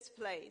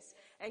place.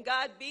 And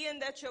God, being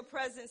that your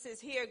presence is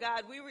here,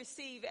 God, we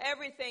receive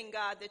everything,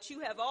 God, that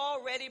you have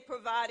already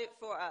provided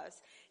for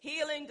us.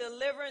 Healing,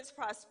 deliverance,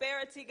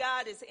 prosperity,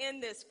 God, is in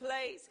this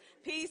place.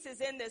 Peace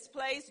is in this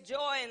place.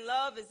 Joy and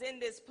love is in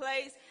this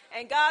place.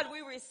 And God,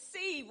 we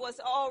receive what's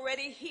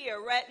already here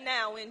right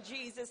now in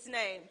Jesus'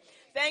 name.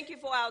 Thank you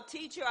for our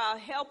teacher, our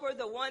helper,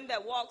 the one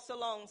that walks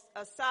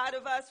alongside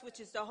of us, which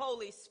is the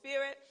Holy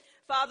Spirit.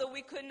 Father,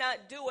 we could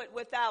not do it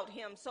without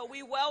him. So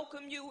we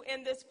welcome you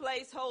in this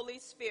place, Holy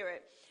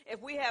Spirit.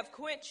 If we have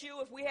quenched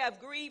you, if we have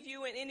grieved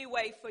you in any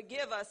way,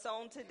 forgive us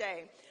on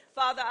today.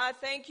 Father, I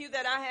thank you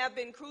that I have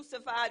been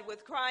crucified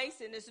with Christ,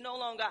 and it's no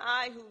longer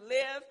I who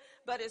live,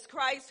 but it's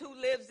Christ who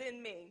lives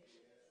in me.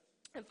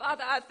 And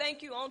Father, I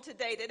thank you on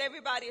today that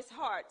everybody's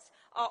hearts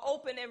are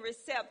open and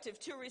receptive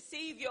to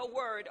receive your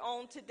word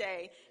on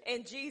today.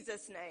 In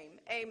Jesus' name,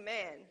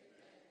 amen.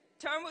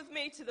 Turn with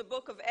me to the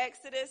book of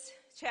Exodus,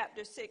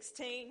 chapter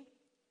 16.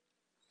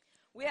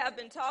 We have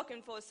been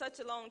talking for such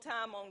a long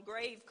time on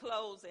grave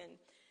clothes, and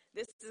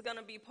this is going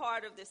to be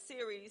part of the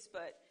series,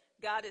 but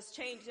God is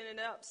changing it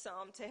up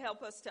some to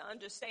help us to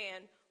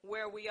understand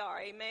where we are.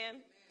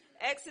 Amen.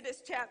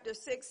 Exodus chapter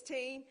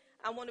 16.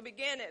 I want to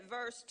begin at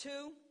verse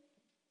 2,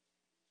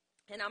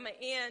 and I'm going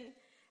to end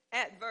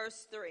at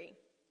verse 3.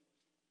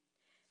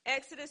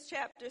 Exodus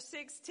chapter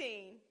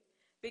 16,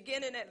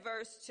 beginning at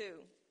verse 2.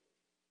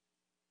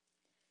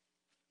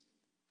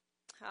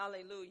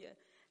 Hallelujah.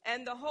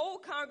 And the whole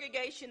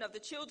congregation of the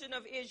children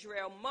of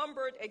Israel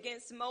murmured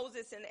against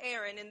Moses and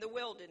Aaron in the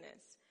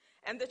wilderness.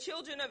 And the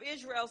children of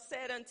Israel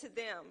said unto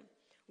them,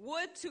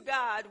 Would to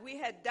God we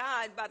had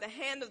died by the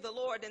hand of the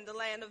Lord in the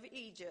land of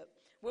Egypt,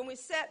 when we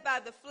sat by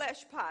the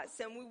flesh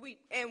pots,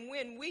 and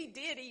when we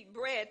did eat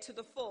bread to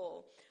the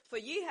full. For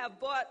ye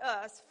have brought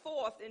us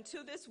forth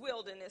into this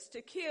wilderness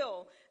to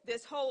kill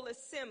this whole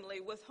assembly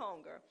with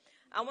hunger.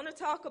 I want to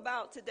talk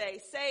about today,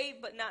 saved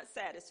but not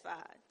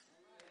satisfied.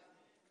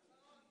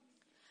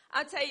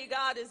 I tell you,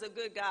 God is a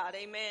good God,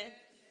 amen.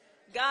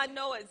 God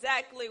knows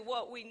exactly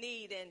what we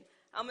need, and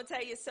I'm going to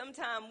tell you,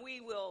 sometimes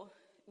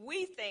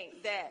we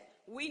think that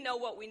we know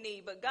what we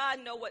need, but God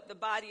knows what the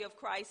body of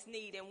Christ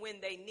need and when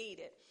they need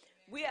it.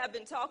 We have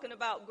been talking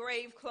about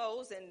grave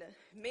clothes, and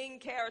the main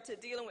character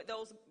dealing with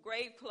those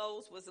grave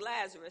clothes was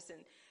Lazarus,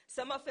 and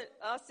some of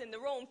us in the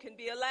room can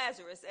be a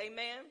Lazarus,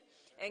 amen.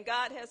 And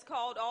God has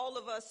called all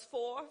of us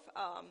forth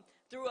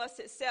through us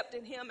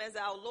accepting him as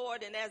our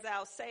Lord and as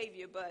our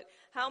Savior. But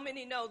how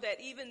many know that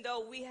even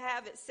though we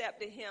have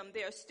accepted him,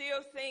 there are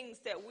still things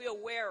that we're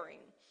wearing.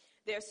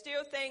 There are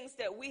still things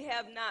that we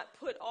have not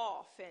put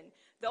off, and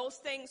those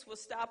things will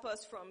stop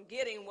us from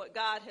getting what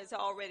God has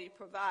already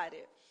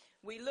provided.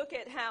 We look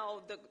at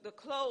how the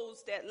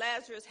clothes that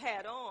Lazarus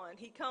had on,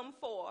 he come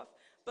forth,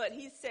 but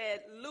he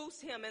said, loose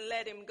him and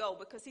let him go,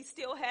 because he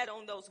still had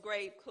on those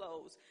grave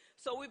clothes.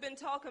 So we've been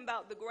talking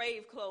about the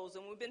grave clothes,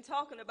 and we've been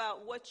talking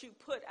about what you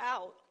put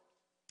out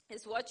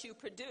is what you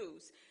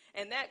produce.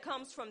 And that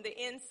comes from the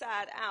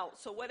inside out.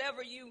 So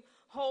whatever you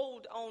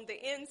hold on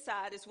the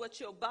inside is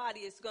what your body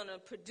is going to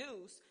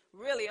produce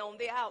really on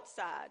the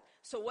outside.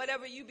 So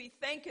whatever you be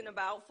thinking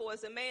about, for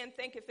as a man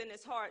thinketh in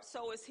his heart,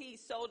 so is he,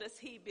 so does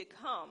he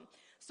become.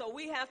 So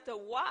we have to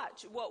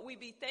watch what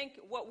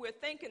we're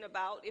thinking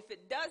about. If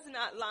it does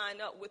not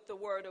line up with the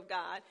word of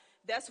God,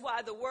 that's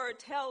why the word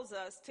tells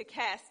us to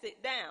cast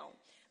it down.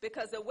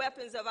 Because the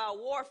weapons of our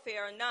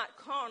warfare are not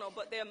carnal,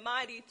 but they're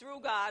mighty through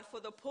God for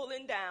the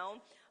pulling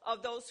down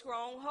of those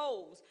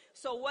strongholds.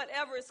 So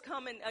whatever is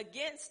coming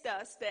against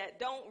us that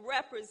don't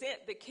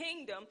represent the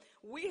kingdom,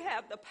 we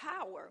have the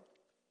power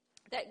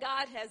that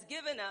God has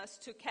given us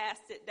to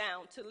cast it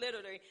down, to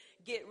literally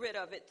get rid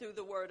of it through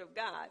the word of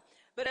God.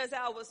 But as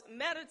I was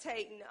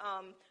meditating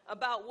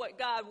about what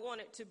God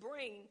wanted to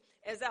bring,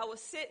 as I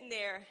was sitting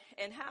there,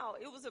 and how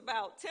it was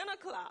about 10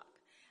 o'clock,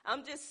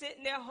 I'm just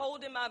sitting there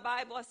holding my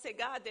Bible. I said,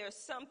 God, there's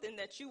something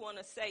that you want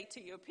to say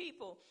to your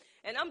people,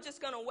 and I'm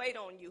just going to wait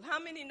on you. How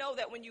many know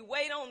that when you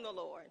wait on the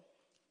Lord,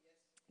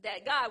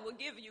 that God will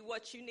give you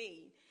what you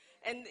need?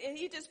 And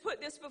he just put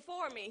this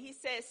before me. He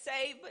said,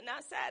 saved but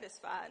not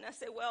satisfied. And I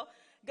said, well,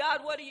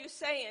 God, what are you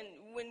saying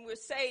when we're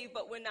saved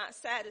but we're not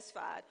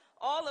satisfied?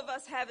 All of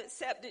us have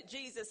accepted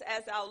Jesus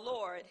as our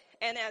Lord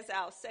and as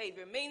our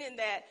Savior, meaning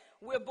that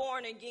we're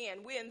born again.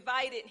 We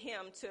invited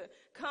him to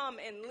come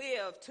and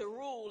live, to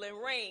rule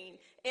and reign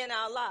in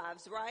our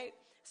lives, right?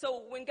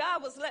 So when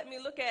God was letting me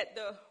look at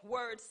the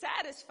word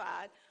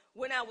satisfied,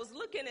 when I was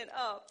looking it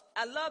up,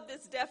 I love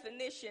this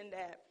definition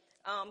that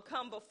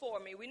come before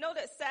me. We know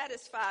that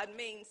satisfied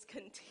means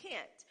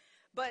content,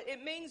 but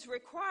it means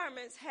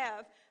requirements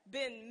have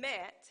been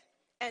met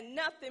and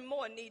nothing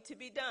more need to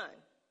be done.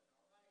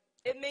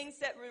 It means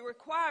that the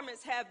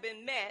requirements have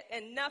been met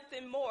and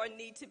nothing more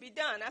need to be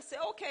done. I said,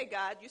 okay,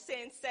 God, you're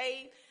saying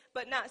saved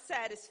but not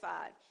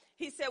satisfied.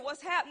 He said,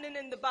 what's happening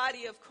in the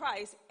body of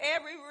Christ,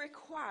 every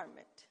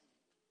requirement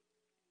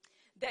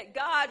that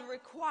God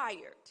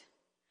required,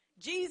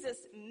 Jesus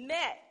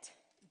met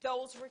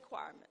those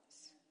requirements.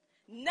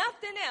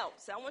 Nothing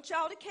else, I want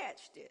y'all to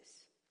catch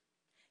this,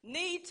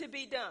 need to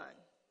be done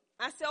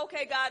I said,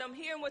 okay, God, I'm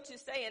hearing what you're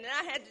saying. And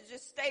I had to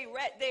just stay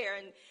right there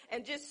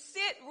and just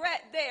sit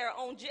right there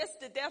on just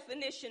the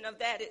definition of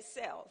that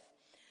itself.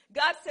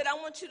 God said, I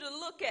want you to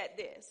look at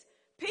this.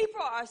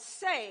 People are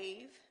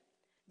saved.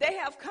 They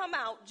have come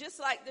out just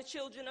like the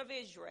children of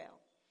Israel.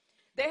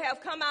 They have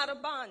come out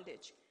of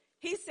bondage.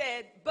 He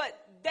said,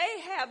 but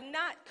they have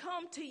not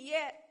come to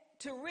yet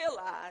to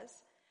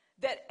realize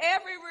that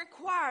every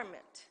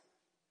requirement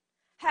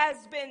has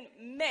been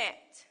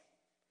met.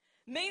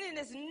 Meaning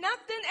there's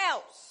nothing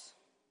else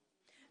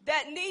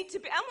that need to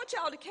be. I want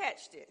y'all to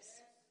catch this.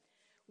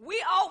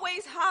 We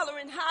always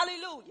hollering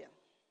hallelujah.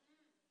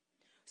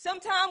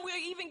 Sometimes we'll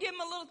even give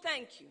them a little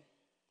thank you.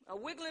 A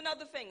wiggling of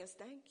the fingers.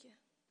 Thank you.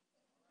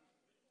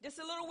 Just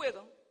a little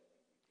wiggle.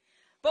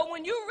 But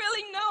when you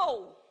really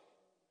know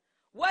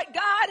what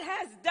God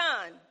has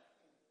done,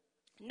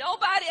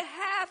 nobody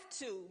have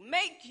to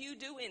make you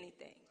do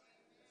anything.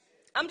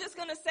 I'm just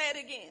going to say it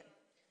again.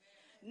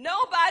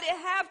 Nobody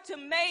have to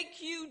make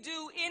you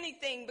do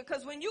anything,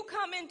 because when you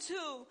come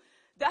into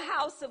the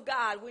house of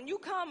God, when you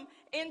come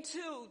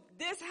into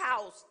this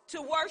house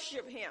to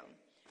worship him,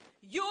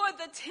 you're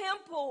the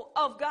temple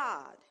of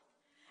God.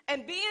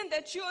 And being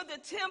that you're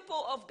the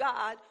temple of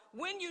God,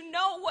 when you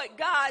know what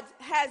God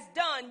has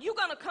done, you're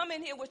going to come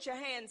in here with your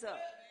hands up.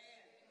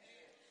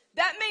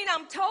 That means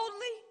I'm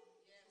totally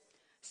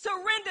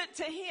surrendered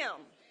to him,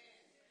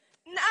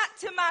 not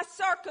to my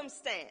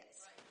circumstance.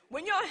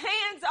 When your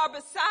hands are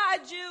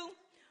beside you,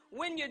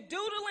 when you're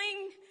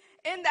doodling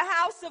in the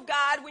house of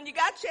God, when you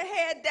got your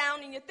head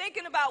down and you're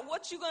thinking about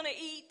what you're going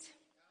to eat,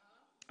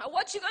 or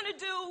what you're going to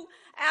do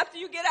after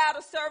you get out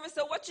of service,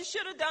 or what you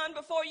should have done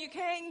before you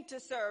came to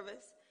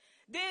service,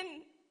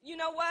 then you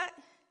know what?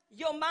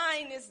 Your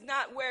mind is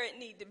not where it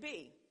need to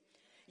be.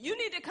 You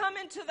need to come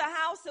into the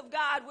house of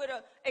God with an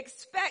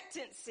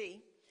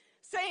expectancy,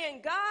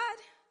 saying, God,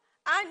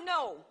 I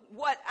know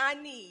what I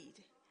need.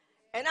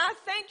 And I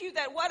thank you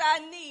that what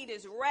I need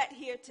is right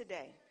here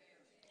today.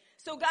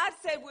 So God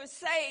said we're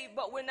saved,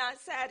 but we're not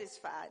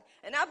satisfied.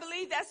 And I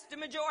believe that's the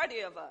majority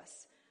of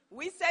us.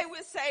 We say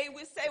we're saved,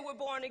 we say we're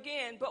born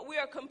again, but we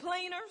are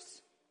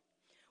complainers.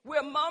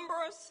 We're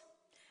mumblers.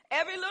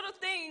 Every little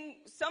thing,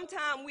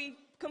 sometimes we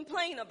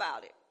complain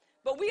about it.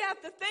 But we have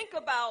to think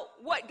about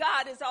what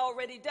God has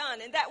already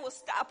done, and that will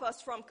stop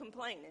us from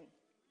complaining.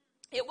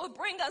 It will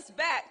bring us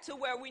back to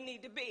where we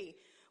need to be.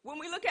 When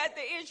we look at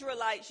the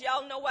Israelites,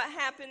 y'all know what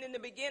happened in the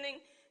beginning.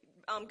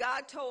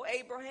 God told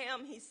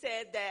Abraham, he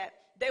said that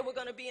they were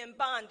going to be in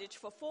bondage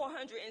for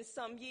 400 and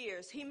some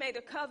years. He made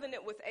a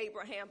covenant with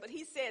Abraham, but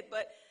he said,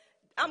 but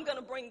I'm going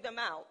to bring them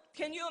out.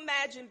 Can you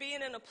imagine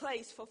being in a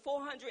place for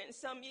 400 and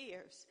some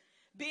years,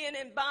 being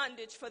in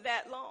bondage for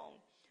that long?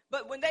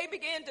 But when they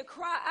began to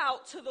cry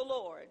out to the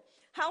Lord,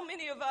 how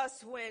many of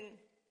us, when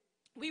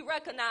we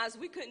recognized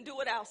we couldn't do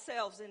it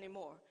ourselves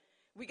anymore,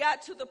 we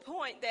got to the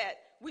point that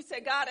we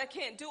said, God, I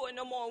can't do it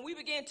no more. And we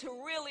began to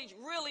really,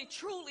 really,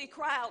 truly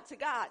cry out to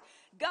God.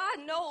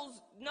 God knows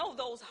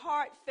those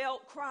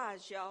heartfelt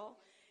cries, y'all.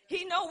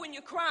 He know when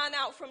you're crying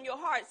out from your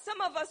heart.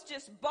 Some of us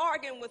just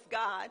bargain with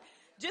God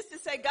just to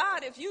say,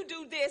 God, if you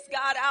do this,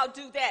 God, I'll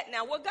do that.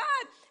 Now, well, God,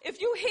 if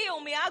you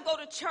heal me, I'll go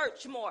to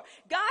church more.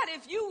 God,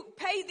 if you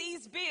pay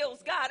these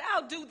bills, God,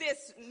 I'll do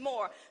this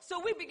more. So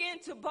we began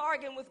to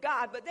bargain with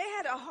God, but they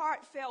had a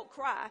heartfelt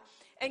cry.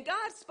 And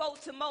God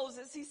spoke to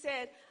Moses. He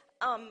said,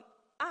 I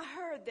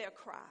heard their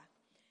cry.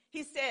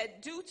 He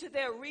said, due to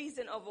their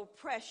reason of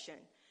oppression,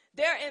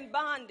 they're in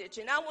bondage,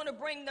 and I want to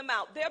bring them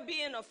out. They're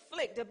being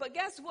afflicted. But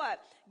guess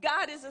what?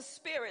 God is a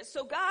spirit.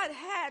 So God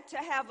had to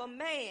have a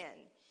man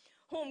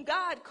whom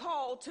God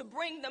called to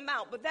bring them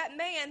out. But that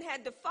man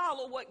had to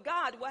follow what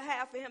God would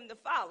have for him to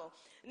follow.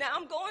 Now,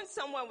 I'm going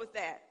somewhere with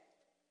that.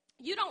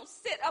 You don't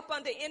sit up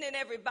under any and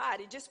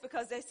everybody just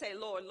because they say,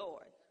 Lord,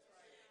 Lord.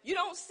 You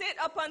don't sit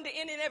up under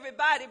any and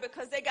everybody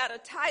because they got a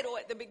title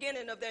at the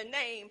beginning of their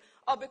name,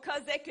 or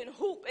because they can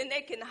hoop and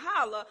they can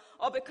holler,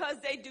 or because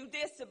they do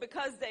this or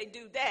because they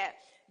do that.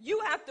 You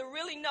have to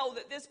really know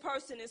that this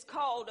person is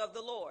called of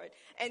the Lord.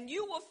 And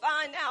you will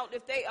find out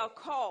if they are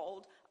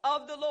called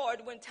of the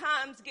Lord when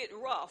times get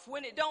rough,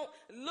 when it don't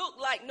look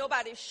like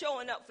nobody's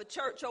showing up for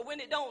church, or when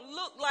it don't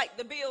look like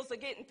the bills are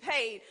getting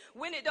paid,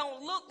 when it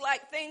don't look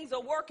like things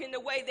are working the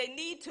way they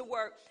need to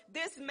work.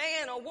 This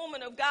man or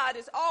woman of God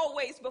is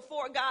always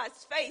before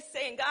God's face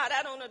saying, God,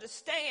 I don't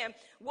understand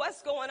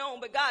what's going on,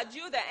 but God,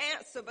 you're the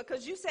answer,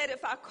 because you said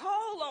if I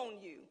call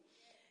on you,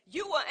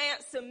 you will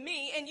answer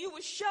me, and you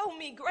will show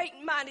me great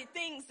and mighty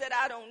things that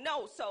I don't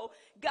know. So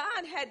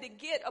God had to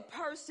get a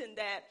person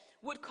that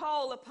would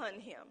call upon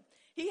him.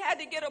 He had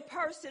to get a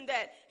person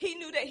that he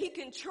knew that he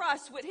can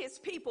trust with his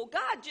people.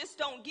 God just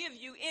don't give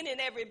you any and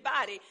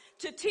everybody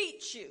to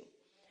teach you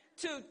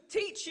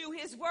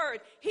his word.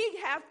 He'd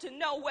have to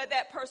know where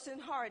that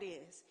person's heart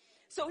is.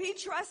 So he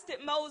trusted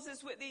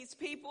Moses with these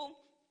people.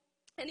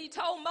 And he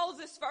told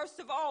Moses, first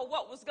of all,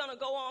 what was going to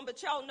go on.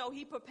 But y'all know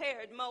he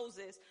prepared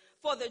Moses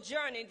for the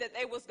journey that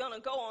they was going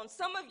to go on.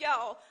 Some of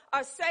y'all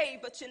are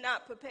saved, but you're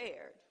not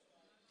prepared.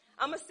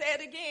 I'm going to say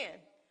it again.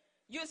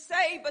 You're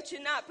saved, but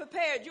you're not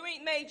prepared. You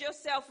ain't made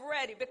yourself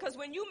ready. Because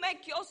when you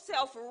make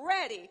yourself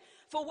ready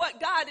for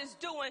what God is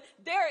doing,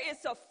 there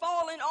is a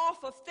falling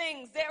off of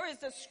things. There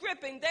is a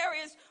stripping. There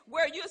is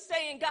where you're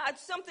saying, God,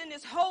 something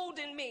is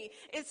holding me.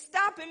 It's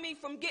stopping me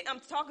from getting, I'm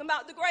talking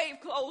about the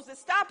grave clothes. It's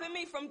stopping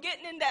me from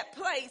getting in that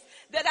place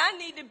that I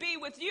need to be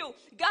with you.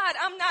 God,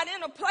 I'm not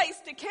in a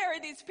place to carry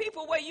these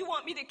people where you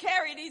want me to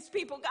carry these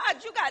people.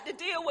 God, you got to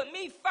deal with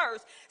me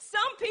first.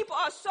 Some people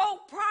are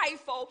so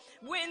prideful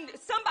when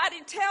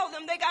somebody tells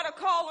them they got a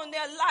call on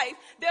their life.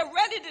 They're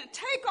ready to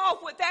take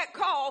off with that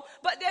call,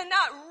 but they're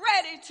not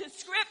ready to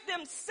strip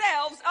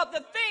themselves of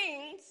the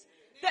things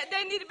that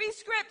they need to be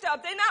stripped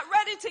of. They're not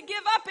ready to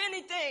give up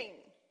anything.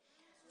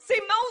 See,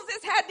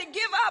 Moses had to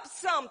give up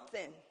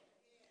something.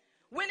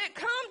 When it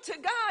comes to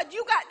God,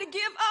 you got to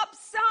give up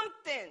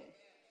something.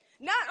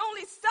 Not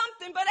only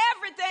something, but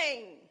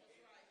everything.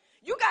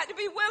 You got to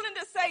be willing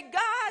to say,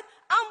 God,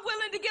 I'm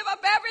willing to give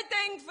up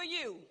everything for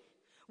you.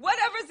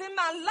 Whatever's in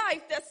my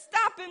life that's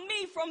stopping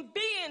me from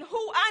being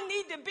who I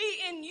need to be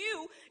in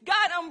you,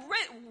 God, I'm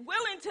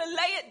willing to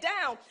lay it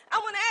down. I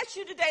want to ask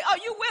you today, are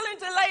you willing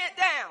to lay it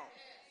down?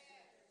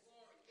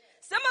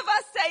 Some of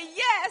us say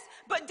yes,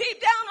 but deep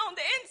down on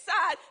the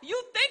inside,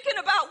 you thinking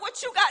about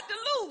what you got to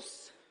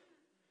lose.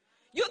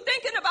 You're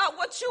thinking about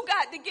what you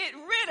got to get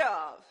rid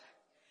of.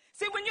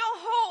 See, when your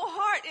whole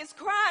heart is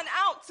crying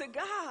out to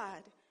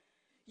God,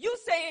 you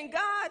saying,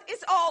 God,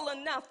 it's all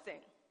or nothing.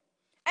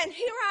 And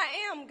here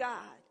I am,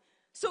 God.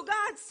 So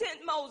God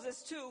sent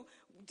Moses to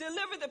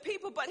deliver the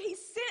people, but he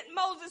sent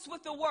Moses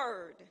with the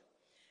word.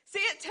 See,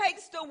 it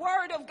takes the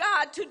word of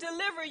God to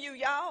deliver you,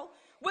 y'all.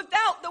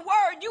 Without the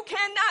word, you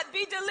cannot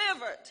be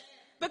delivered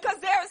because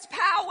there is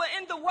power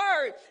in the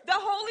word. The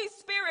Holy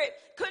Spirit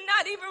could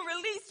not even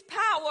release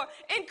power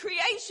in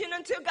creation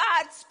until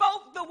God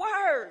spoke the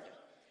word.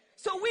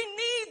 So we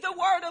need the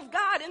word of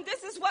God, and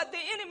this is what the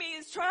enemy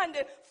is trying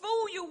to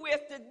fool you with,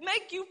 to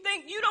make you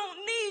think you don't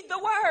need the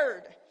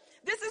word.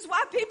 This is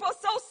why people are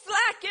so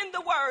slack in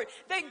the word.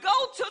 They go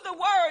to the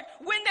word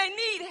when they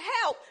need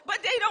help,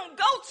 but they don't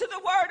go to the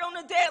word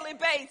on a daily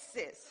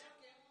basis.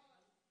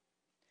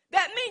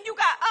 That means you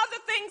got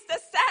other things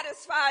that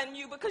satisfy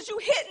you because you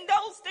hitting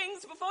those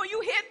things before you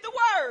hit the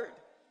word.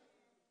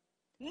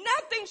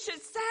 Nothing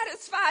should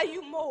satisfy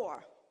you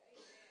more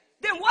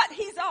than what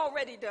he's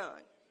already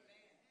done.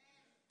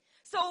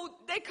 So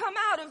they come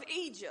out of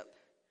Egypt.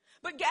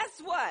 But guess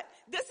what?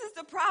 This is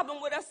the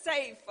problem with us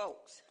saved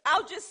folks.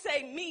 I'll just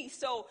say me.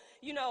 So,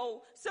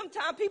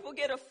 sometimes people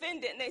get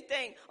offended and they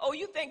think, oh,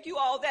 you think you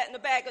all that in a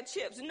bag of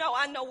chips. No,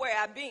 I know where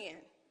I've been.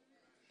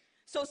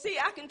 So see,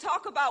 I can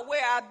talk about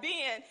where I've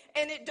been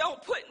and it don't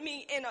put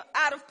me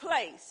out of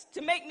place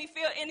to make me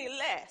feel any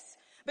less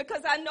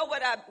because I know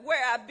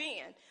where I've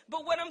been.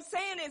 But what I'm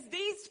saying is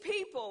these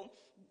people,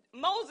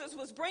 Moses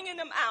was bringing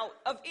them out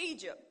of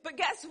Egypt. But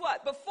guess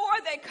what? Before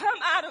they come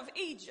out of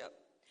Egypt,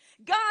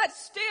 God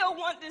still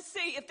wanted to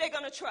see if they're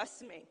going to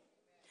trust me.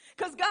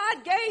 Because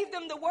God gave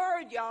them the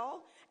word,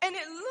 y'all, and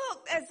it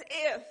looked as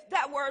if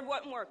that word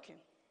wasn't working.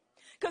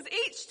 Because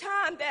each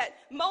time that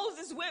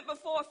Moses went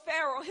before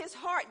Pharaoh, his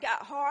heart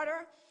got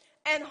harder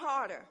and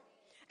harder.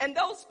 And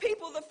those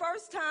people, the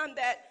first time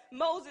that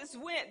Moses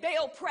went, they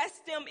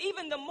oppressed them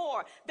even the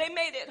more. They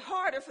made it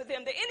harder for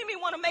them. The enemy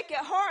want to make it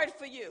hard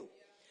for you.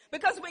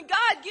 Because when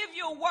God give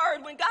you a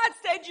word, when God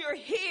said you're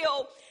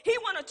healed, he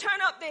want to turn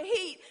up the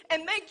heat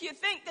and make you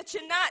think that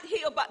you're not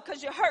healed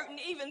because you're hurting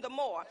even the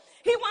more.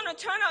 He want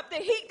to turn up the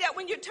heat that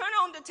when you turn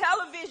on the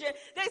television,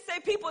 they say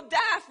people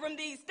die from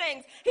these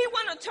things. He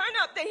want to turn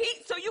up the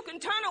heat so you can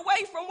turn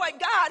away from what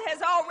God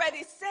has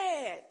already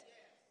said.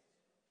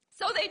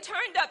 So they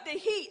turned up the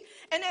heat,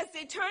 and as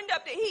they turned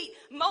up the heat,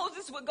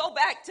 Moses would go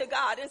back to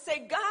God and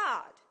say,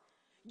 God,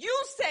 you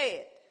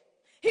said.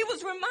 He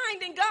was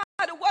reminding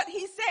God of what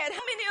he said.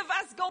 How many of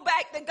us go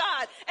back to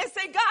God and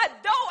say, God,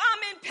 though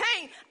I'm in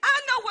pain, I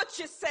know what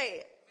you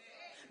said.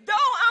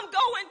 Though I'm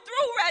going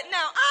through right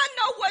now, I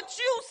know what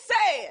you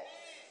said.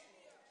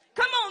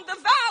 Come on, the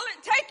violent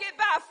take it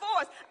by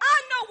force. I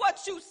know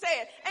what you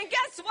said. And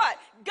guess what?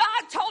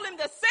 God told him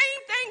the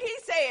same thing he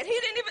said. He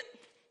didn't even...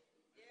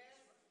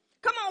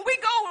 Come on, we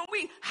go and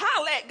we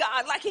holler at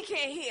God like he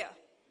can't hear.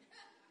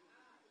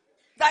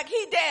 Like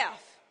he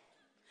deaf.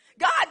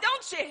 God,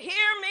 don't you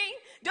hear me?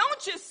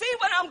 Don't you see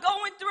what I'm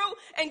going through?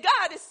 And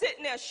God is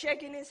sitting there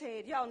shaking his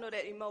head. Y'all know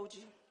that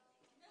emoji.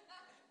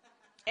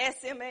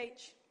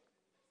 SMH.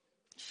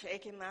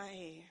 Shaking my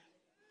head.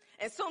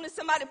 As soon as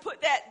somebody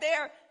put that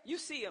there, you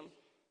see him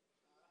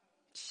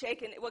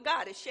shaking it. Well,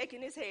 God is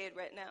shaking his head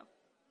right now.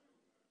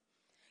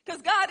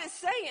 Because God is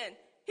saying,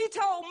 he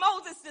told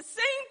Moses the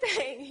same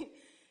thing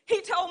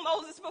he told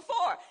Moses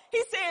before.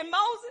 He said,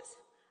 Moses,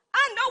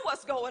 I know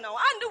what's going on.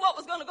 I knew what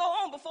was going to go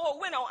on before it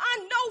went on. I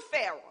know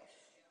Pharaoh.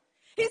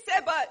 He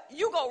said, but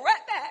you go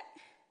right back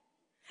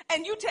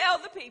and you tell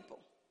the people.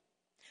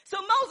 So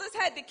Moses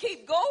had to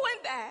keep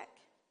going back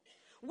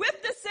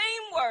with the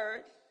same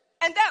word,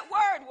 and that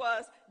word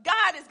was,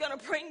 God is going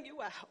to bring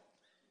you out.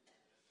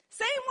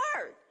 Same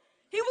word.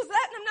 He was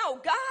letting them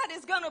know God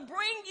is going to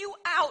bring you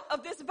out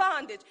of this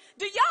bondage.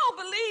 Do y'all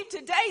believe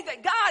today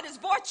that God has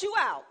brought you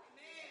out?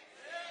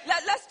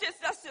 Let's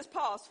just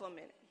pause for a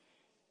minute.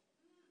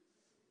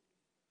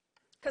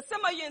 Because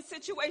some of you in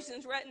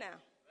situations right now.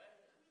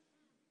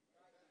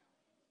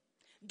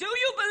 Do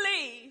you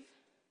believe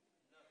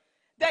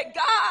that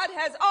God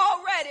has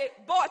already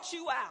brought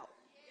you out?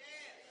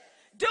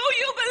 Do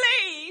you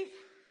believe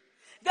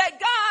that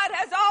God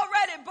has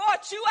already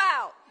brought you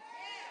out?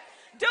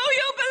 Do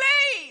you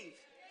believe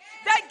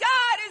that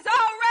God has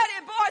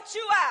already brought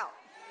you out?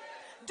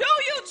 Do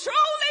you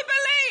truly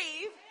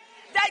believe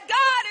that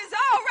God has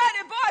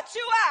already brought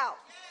you out?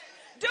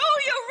 Do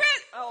you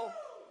really? Oh.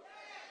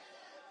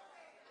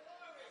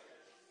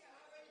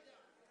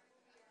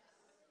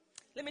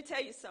 Let me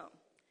tell you something.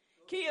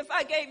 Key, if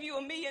I gave you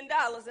 $1 million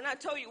and I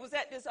told you it was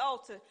at this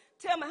altar,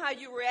 tell me how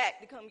you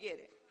react to come get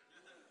it.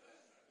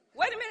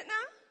 Wait a minute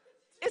now.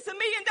 It's $1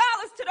 million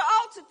to the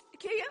altar,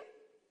 Kia.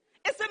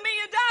 It's $1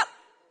 million.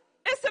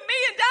 It's $1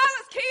 million,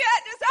 Kia,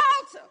 at this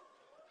altar.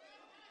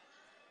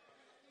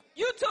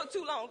 You took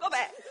too long. Go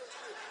back.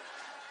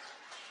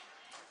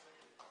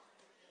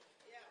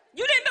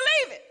 You didn't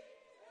believe it.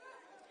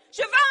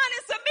 Siobhan,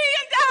 it's $1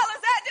 million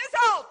at this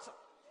altar.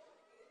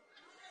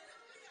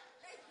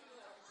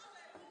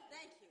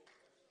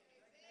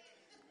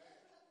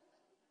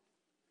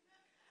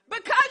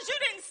 Because you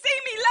didn't see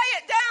me lay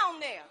it down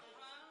there.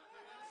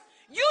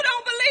 You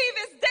don't believe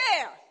it's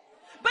there.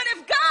 But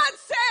if God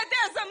said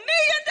there's $1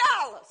 million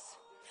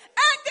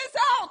at this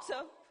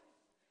altar,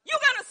 you're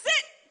going to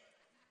sit.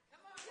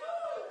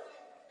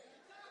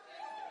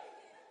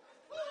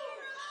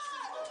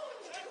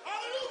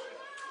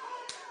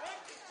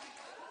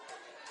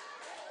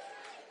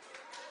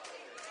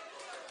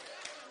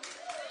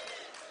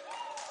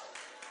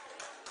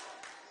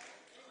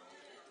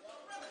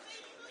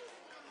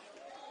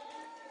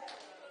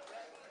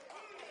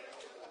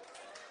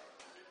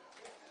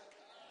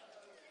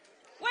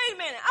 Wait a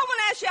minute. I want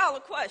to ask y'all a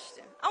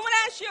question. I want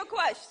to ask you a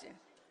question.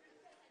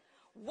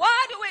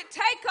 Why do it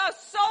take us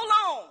so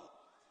long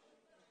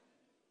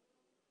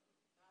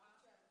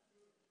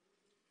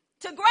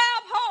to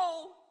grab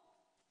hold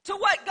to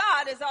what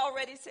God has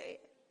already said?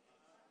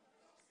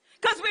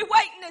 Because we're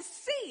waiting to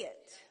see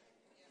it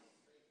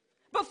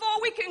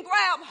before we can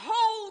grab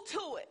hold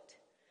to it.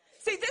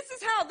 See, this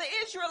is how the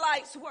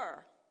Israelites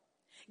were.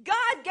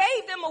 God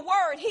gave them a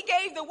word. He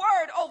gave the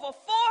word over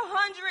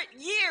 400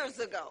 years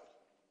ago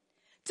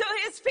to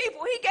his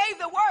people. He gave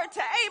the word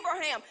to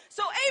Abraham.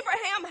 So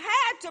Abraham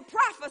had to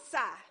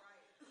prophesy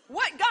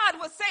what God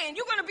was saying.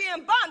 You're going to be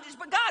in bondage,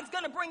 but God's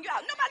going to bring you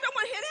out. Nobody don't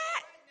want to hear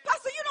that.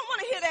 Pastor, you don't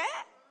want to hear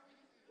that.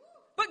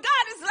 But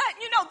God is letting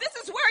you know this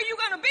is where you're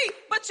going to be,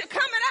 but you're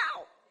coming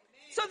out.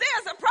 So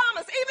there's a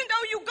promise. Even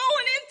though you're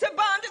going into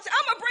bondage,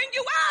 I'm going to bring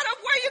you out of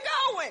where you're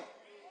going.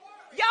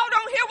 Y'all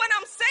don't hear what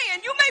I'm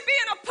saying. You may be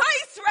in a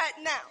place right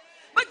now,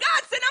 but God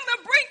said, I'm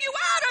going to bring you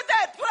out of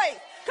that place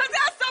because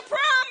that's a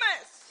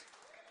promise.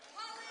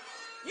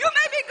 You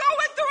may be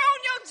going through on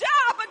your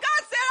job, but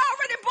God said, I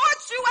already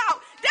brought you out.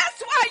 That's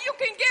why you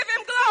can give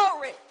him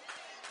glory.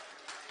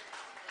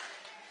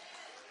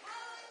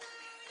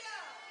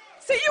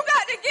 See, you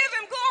got to give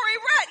him glory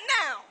right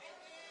now.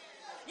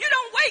 You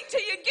don't wait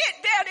till you get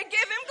there to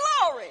give him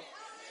glory.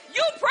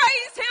 You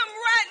praise him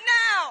right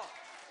now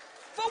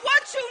for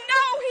what you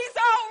know he's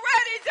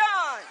already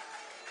done.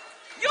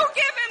 You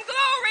give him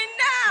glory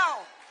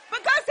now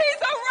because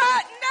he's a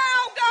right now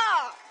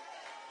God.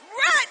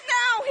 Right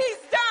now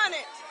he's done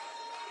it.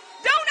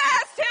 Don't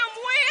ask him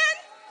when.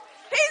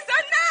 He's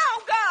a now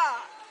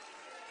God.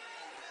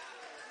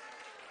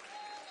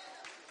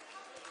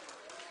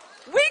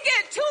 We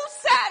get too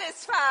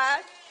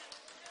satisfied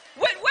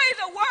with the way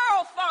the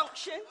world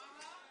functions,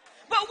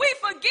 but we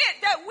forget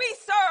that we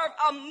serve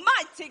a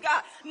mighty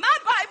God. My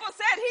Bible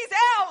said he's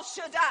El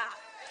Shaddai.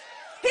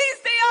 He's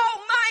the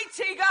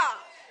Almighty God.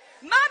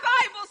 My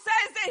Bible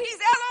says that he's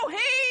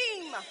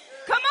Elohim.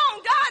 Come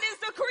on, God is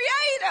the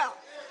creator.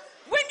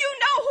 When you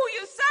know who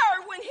you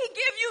serve, when he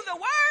give you the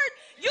word,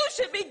 you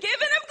should be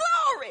giving him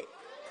glory.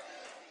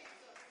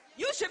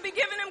 You should be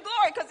giving him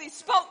glory because he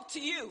spoke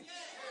to you.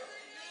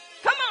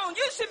 Come on,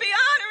 you should be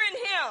honoring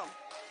him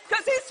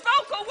because he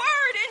spoke a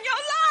word in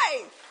your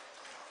life.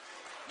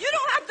 You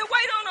don't have to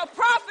wait on a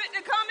prophet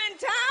to come in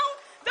town.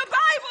 The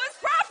Bible is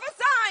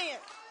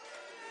prophesying.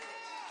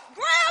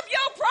 Grab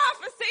your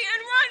prophecy and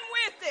run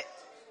with it.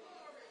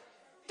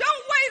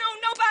 Don't wait on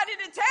nobody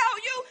to tell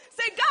you.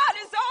 Say, God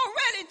has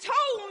already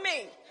told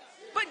me.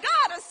 But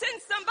God has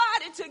sent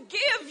somebody to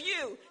give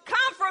you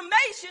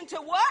confirmation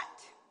to what?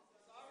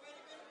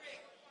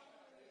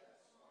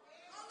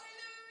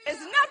 There's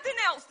nothing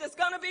else that's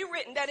going to be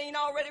written that ain't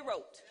already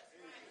wrote.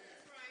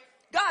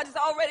 God has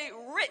already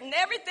written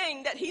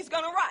everything that he's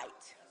going to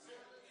write.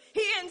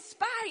 He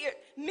inspired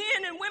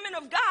men and women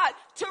of God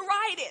to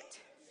write it.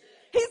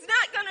 He's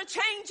not going to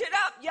change it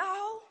up,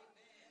 y'all.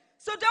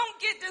 So don't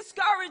get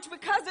discouraged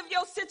because of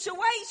your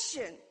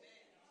situation.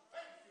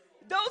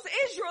 Those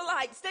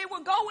Israelites, they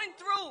were going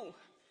through.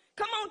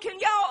 Come on, can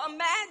y'all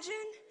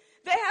imagine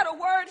They had a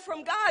word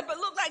from God, but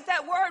looked like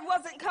that word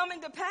wasn't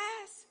coming to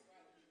pass.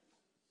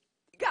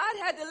 God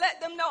had to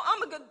let them know,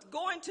 I'm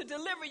going to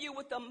deliver you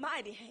with a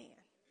mighty hand.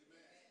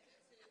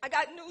 I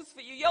got news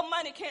for you. Your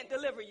money can't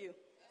deliver you.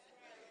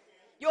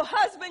 Your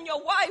husband,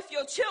 your wife,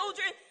 your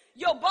children,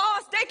 your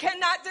boss, they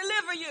cannot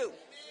deliver you.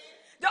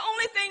 The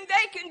only thing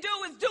they can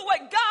do is do what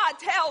God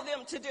tells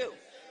them to do.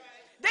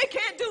 They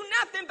can't do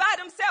nothing by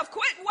themselves.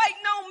 Quit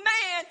waiting on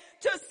man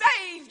to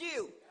save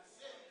you.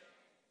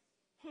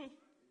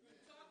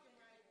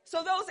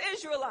 So those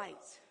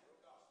Israelites,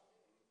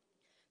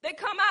 they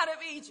come out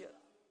of Egypt,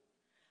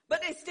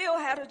 but they still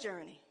had a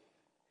journey.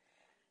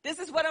 This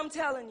is what I'm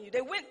telling you.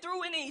 They went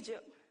through in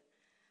Egypt,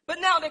 but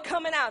now they're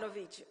coming out of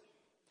Egypt.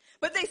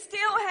 But they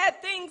still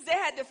had things they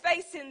had to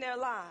face in their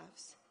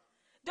lives.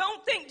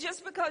 Don't think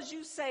just because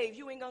you saved,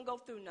 you ain't going to go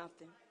through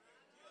nothing.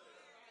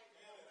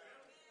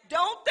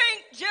 Don't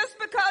think just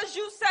because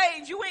you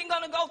saved, you ain't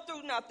going to go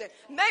through nothing.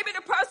 Maybe the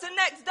person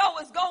next door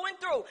is going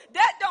through.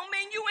 That don't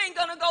mean you ain't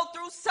going to go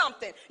through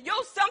something. Your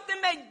something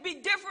may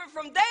be different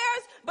from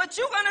theirs, but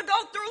you're going to go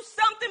through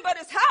something, but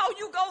it's how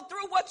you go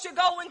through what you're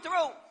going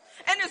through.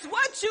 And it's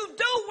what you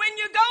do when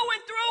you're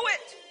going through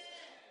it.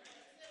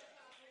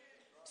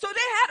 So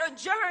they had a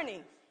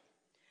journey,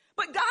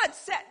 but God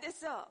set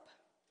this up.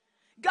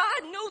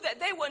 God knew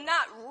that they were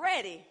not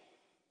ready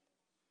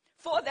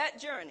for that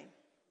journey.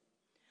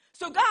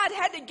 So God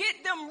had to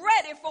get them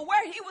ready for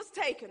where he was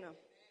taking them.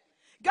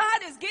 God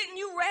is getting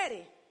you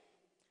ready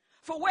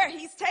for where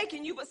he's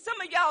taking you, but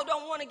some of y'all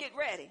don't want to get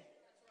ready.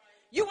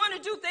 You want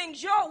to do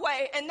things your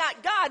way and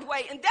not God's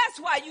way, and that's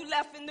why you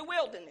left in the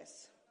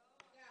wilderness.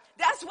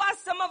 That's why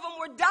some of them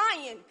were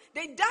dying.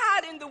 They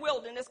died in the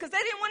wilderness because they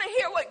didn't want to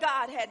hear what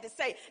God had to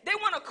say. They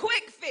want a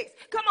quick fix.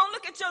 Come on,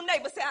 look at your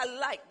neighbor. Say, I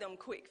like them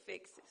quick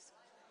fixes.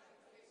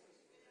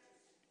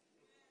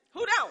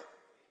 Who don't?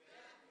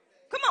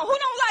 Come on, who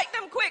don't like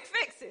them quick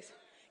fixes?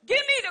 Give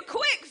me the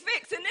quick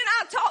fix, and then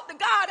I'll talk to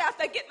God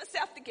after I get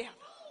myself together.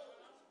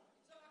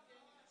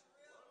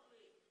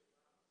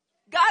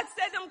 God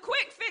said them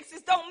quick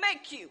fixes don't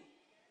make you.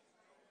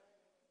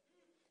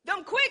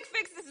 Them quick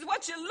fixes is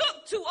what you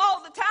look to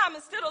all the time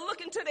instead of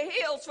looking to the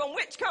hills from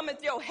which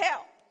cometh your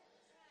help.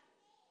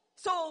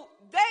 So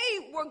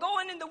they were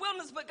going in the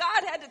wilderness, but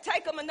God had to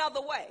take them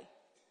another way.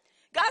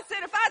 God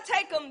said, if I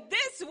take them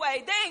this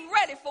way, they ain't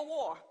ready for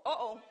war.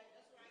 Uh-oh.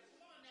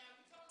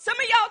 Some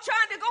of y'all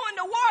trying to go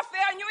into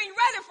warfare and you ain't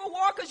ready for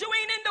war because you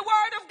ain't in the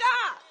word of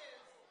God.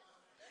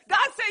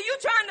 God said you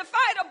trying to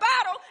fight a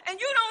battle and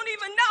you don't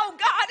even know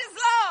God is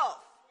love.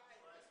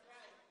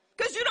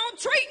 Because you don't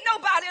treat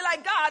nobody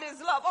like God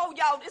is love. Oh,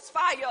 y'all, this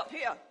fire up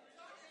here.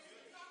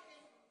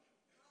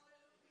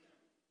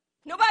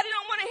 Nobody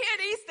don't want to hear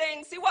these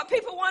things. See, what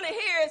people want to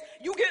hear is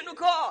you get in the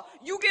car,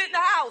 you get in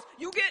the house,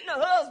 you get in the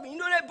husband. You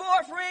know that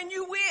boyfriend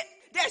you with?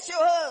 That's your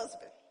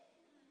husband.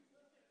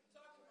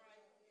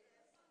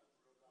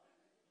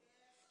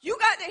 You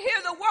got to hear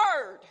the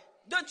word,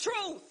 the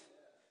truth.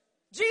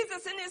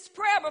 Jesus in his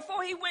prayer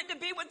before he went to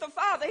be with the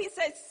Father, he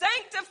said,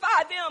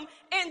 sanctify them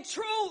in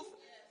truth.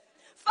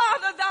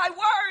 Father, thy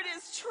word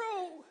is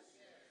true.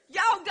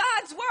 Y'all,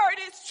 God's word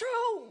is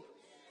true.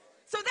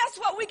 So that's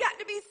what we got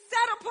to be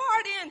set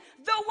apart in.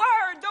 The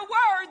word, the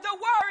word, the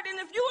word. And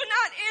if you're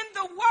not in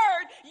the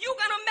word, you're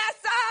going to mess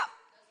up.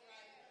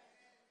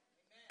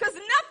 Because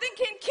nothing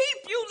can keep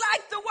you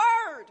like the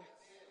word.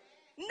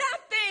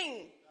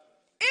 Nothing.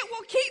 It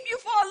will keep you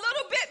for a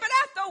little bit, but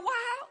after a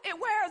while, it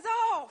wears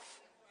off.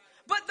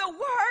 But the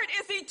word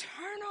is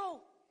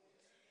eternal.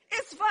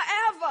 It's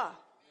forever.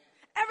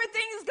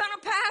 Everything is going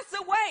to pass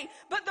away.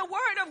 But the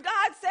word of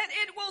God said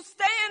it will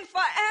stand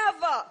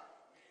forever.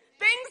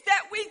 Things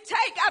that we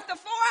take after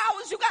 4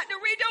 hours, you got to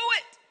redo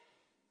it.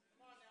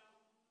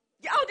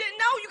 Y'all didn't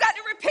know you got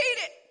to repeat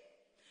it.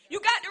 You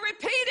got to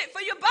repeat it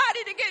for your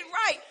body to get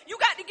right. You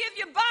got to give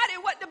your body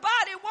what the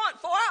body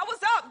wants. 4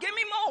 hours up, give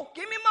me more,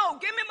 give me more,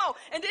 give me more.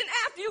 And then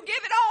after you give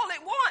it all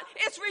it wants,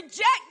 it's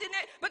rejecting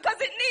it because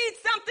it needs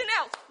something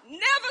else.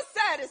 Never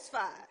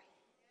satisfied.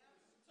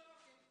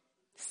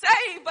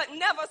 Saved but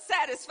never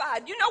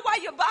satisfied. You know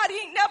why your body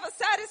ain't never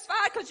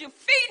satisfied? Because you're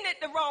feeding it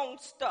the wrong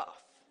stuff.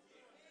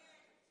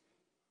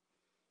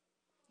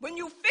 When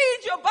you feed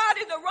your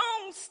body the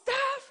wrong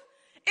stuff,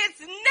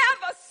 it's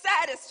never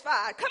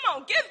satisfied. Come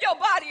on, give your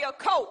body a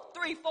Coke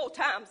 3-4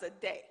 times a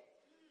day.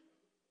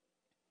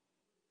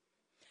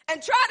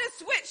 And try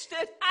to switch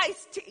to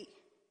iced tea.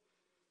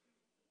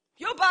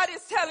 Your body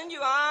is telling you,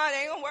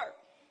 it ain't gonna work.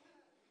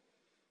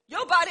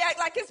 Your body act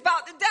like it's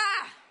about to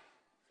die.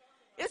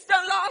 It's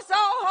done lost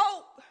all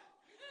hope.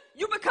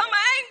 You become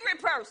an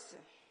angry person.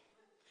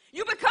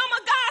 You become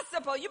a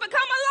gossiper. You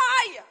become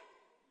a liar.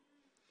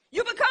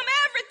 You become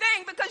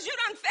everything because you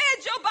done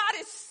fed your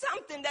body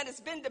something that it's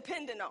been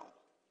dependent on.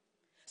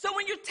 So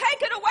when you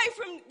take it away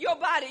from your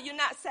body, you're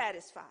not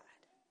satisfied.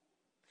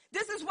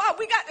 This is why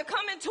we got to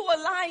come into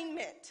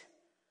alignment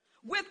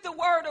with the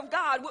word of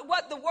God, with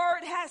what the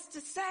word has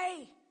to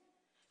say.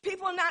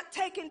 People are not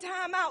taking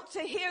time out to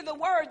hear the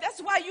word.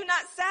 That's why you're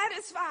not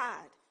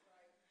satisfied.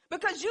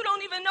 Because you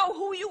don't even know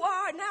who you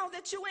are now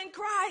that you're in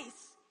Christ.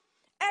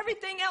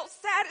 everything else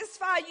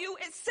satisfy you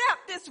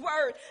except this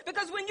word.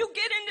 Because when you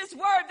get in this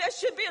word, there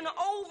should be an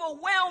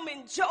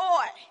overwhelming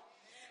joy.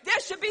 There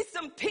should be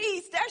some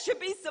peace. There should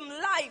be some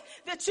life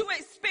that you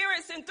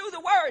experiencing through the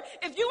word.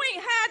 If you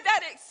ain't had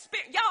that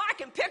experience, y'all, I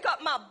can pick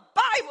up my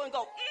Bible and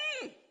go,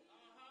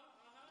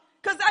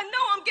 Because I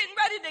know I'm getting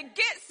ready to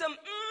get some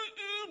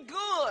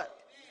good.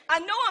 I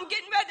know I'm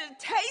getting ready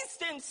to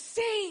taste and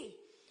see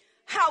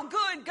how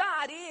good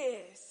God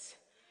is.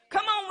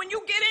 Come on, when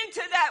you get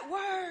into that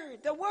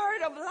word, the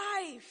word of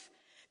life,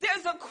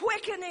 there's a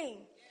quickening.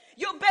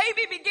 Your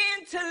baby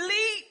began to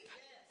leap.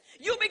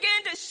 You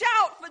begin to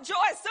shout for joy.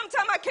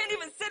 Sometimes I can't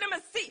even sit in my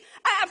seat.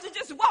 I have to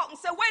just walk and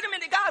say, wait a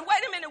minute, God,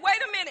 wait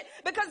a minute,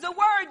 because the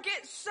word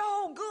gets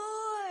so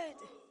good.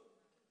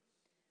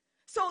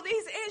 So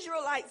these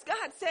Israelites,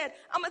 God said,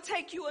 I'm going to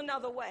take you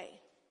another way.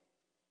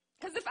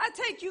 Because if I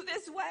take you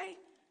this way,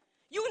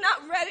 you're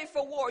not ready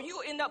for war.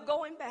 You end up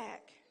going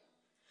back.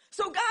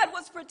 So God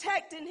was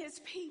protecting his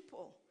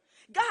people.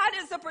 God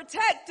is a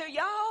protector,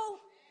 y'all.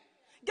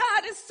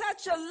 God is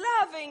such a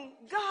loving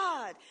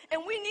God,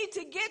 and we need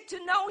to get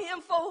to know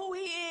him for who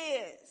he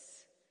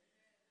is.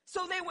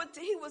 So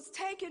he was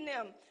taking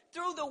them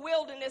through the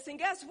wilderness, and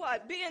guess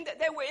what? Being that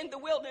they were in the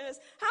wilderness,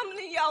 how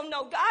many of y'all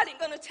know God ain't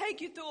going to take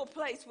you through a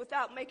place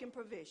without making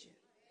provision?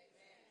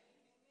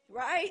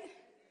 Right?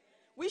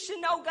 We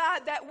should know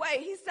God that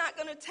way. He's not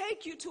going to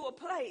take you to a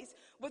place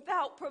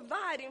without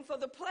providing for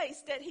the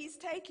place that he's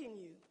taking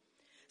you.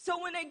 So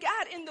when they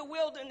got in the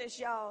wilderness,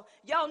 y'all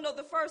know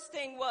the first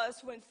thing was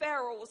when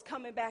Pharaoh was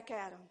coming back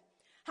at them.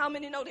 How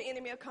many know the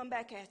enemy will come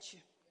back at you?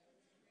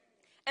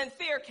 And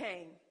fear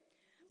came.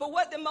 But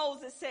what did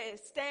Moses say?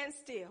 Stand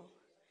still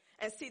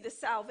and see the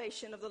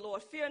salvation of the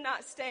Lord. Fear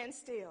not, stand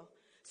still.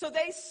 So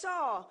they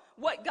saw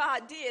what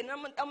God did. And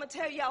I'm going to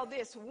tell y'all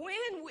this.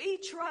 When we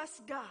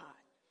trust God,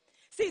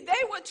 see,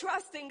 they were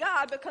trusting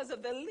God because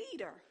of the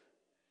leader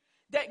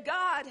that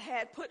God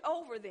had put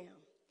over them.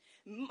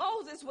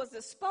 Moses was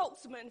the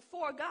spokesman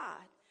for God.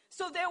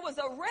 So there was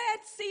a Red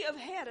Sea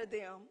ahead of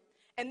them,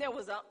 and there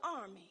was an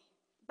army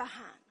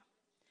behind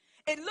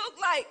them. It looked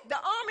like the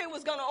army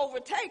was going to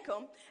overtake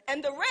them,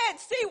 and the Red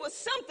Sea was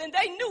something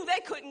they knew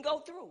they couldn't go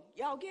through.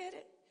 Y'all get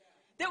it?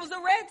 There was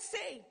a Red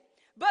Sea.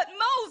 But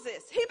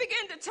Moses, he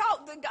began to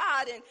talk to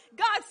God, and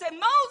God said,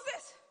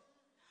 Moses,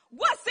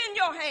 what's in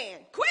your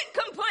hand?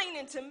 Quit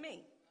complaining to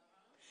me.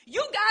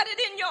 You got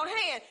it in your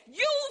hand.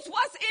 Use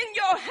what's in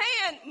your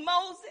hand,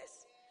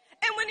 Moses.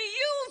 And when he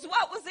used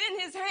what was in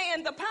his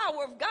hand, the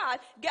power of God,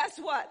 guess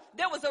what?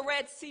 There was a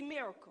Red Sea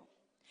miracle.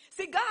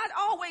 See, God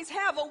always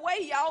have a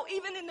way, y'all.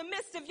 Even in the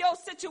midst of your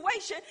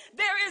situation,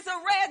 there is a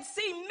Red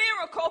Sea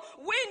miracle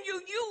when you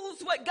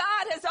use what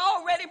God has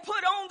already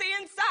put on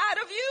the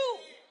inside of you.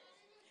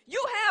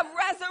 You have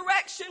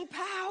resurrection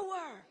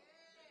power.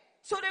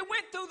 So they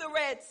went through the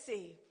Red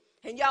Sea.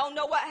 And y'all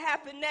know what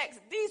happened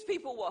next. These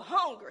people were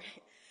hungry.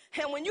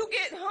 And when you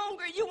get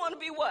hungry, you want to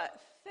be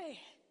what? Fed.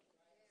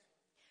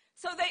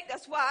 So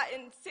that's why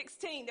in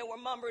 16 they were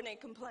mumbling and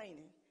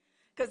complaining.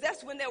 Because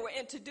that's when they were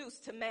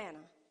introduced to manna,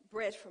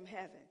 bread from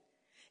heaven.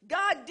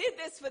 God did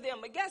this for them,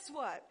 but guess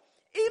what?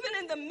 Even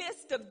in the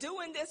midst of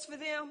doing this for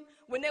them,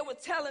 when they were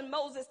telling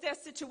Moses their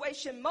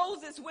situation,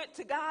 Moses went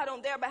to God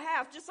on their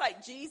behalf, just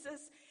like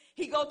Jesus.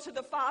 He go to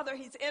the Father.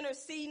 He's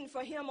interceding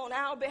for him on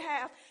our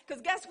behalf.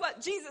 Because guess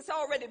what? Jesus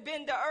already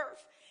been to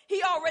earth.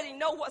 He already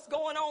know what's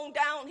going on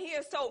down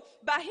here. So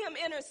by him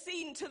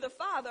interceding to the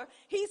Father,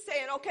 he's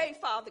saying, okay,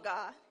 Father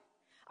God,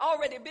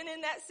 already been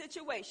in that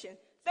situation.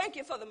 Thank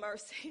you for the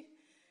mercy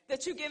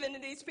that you've given to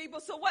these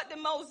people. So what did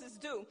Moses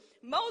do?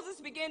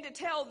 Moses began to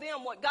tell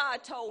them what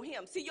God told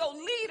him. See, your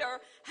leader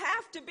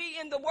have to be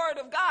in the word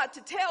of God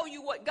to tell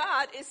you what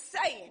God is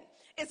saying.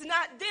 It's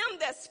not them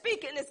that's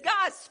speaking, it's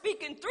God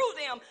speaking through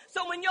them.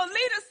 So when your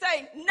leader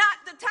say, not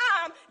the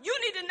time, you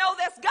need to know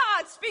that's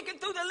God speaking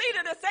through the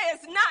leader to say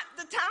it's not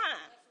the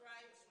time.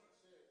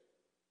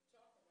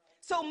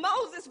 So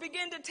Moses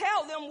began to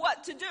tell them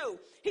what to do.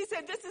 He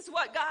said, this is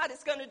what God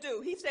is going to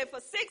do. He said, for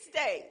 6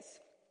 days,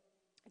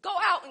 go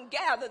out and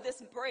gather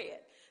this bread,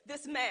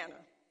 this manna.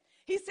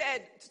 He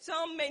said,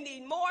 some may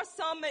need more,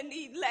 some may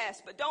need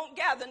less, but don't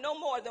gather no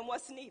more than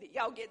what's needed.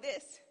 Y'all get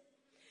this?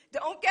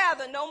 Don't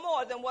gather no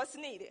more than what's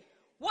needed.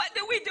 What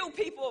do we do,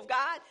 people of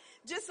God?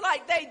 Just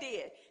like they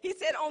did. He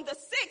said, on the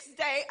 6th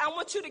day, I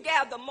want you to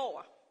gather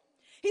more.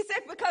 He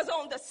said, because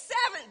on the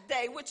 7th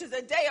day, which is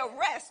a day of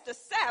rest, the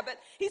Sabbath,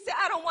 he said,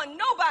 I don't want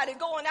nobody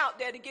going out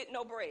there to get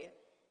no bread.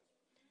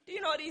 Do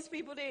you know what these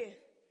people did?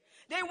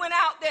 They went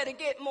out there to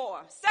get more.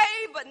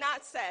 Saved but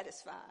not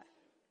satisfied.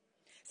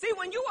 See,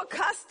 when you're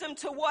accustomed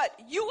to what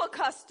you're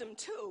accustomed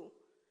to,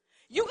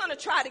 you're going to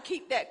try to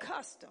keep that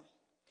custom.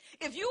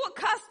 If you're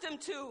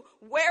accustomed to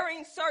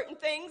wearing certain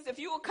things, if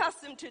you're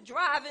accustomed to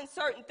driving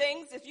certain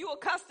things, if you're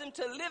accustomed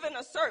to living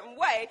a certain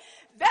way,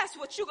 that's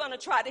what you're going to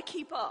try to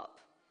keep up.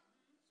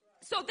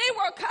 So they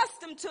were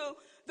accustomed to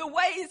the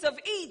ways of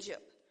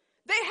Egypt.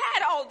 They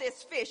had all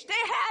this fish. They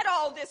had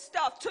all this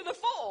stuff to the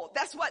full.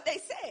 That's what they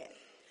said.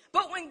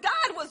 But when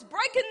God was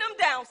breaking them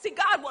down, see,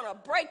 God want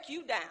to break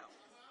you down.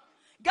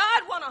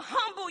 God want to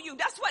humble you.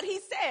 That's what he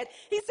said.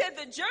 He said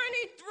the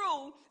journey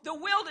through the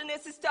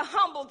wilderness is to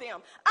humble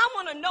them. I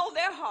want to know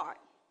their heart.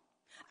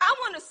 I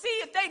want to see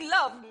if they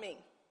love me.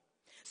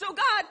 So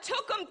God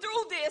took them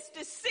through this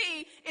to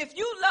see if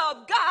you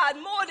love God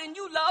more than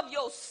you love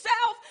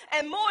yourself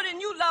and more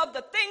than you love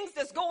the things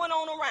that's going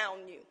on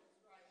around you.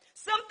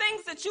 Some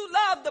things that you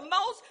love the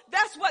most,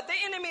 that's what the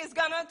enemy is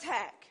going to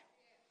attack.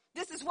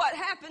 This is what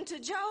happened to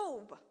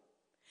Job.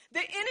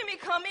 The enemy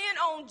come in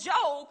on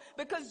Job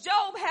because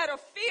Job had a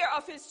fear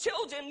of his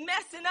children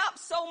messing up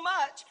so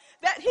much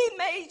that he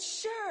made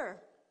sure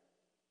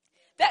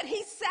that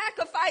he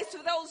sacrificed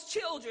for those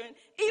children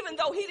even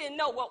though he didn't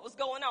know what was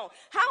going on.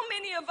 How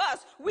many of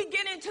us, we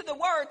get into the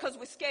word because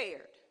we're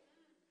scared?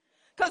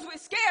 Because we're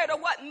scared of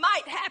what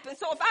might happen.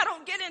 So if I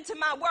don't get into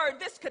my word,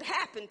 this could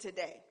happen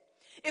today.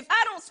 If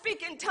I don't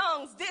speak in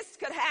tongues, this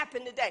could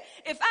happen today.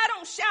 If I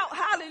don't shout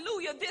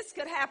hallelujah, this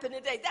could happen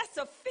today. That's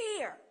a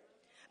fear.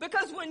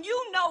 Because when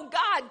you know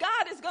God,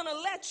 God is going to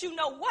let you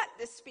know what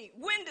to speak,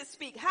 when to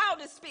speak, how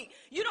to speak.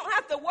 You don't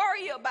have to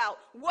worry about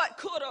what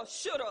coulda,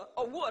 shoulda,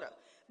 or woulda.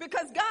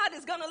 Because God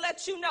is going to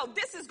let you know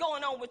this is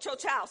going on with your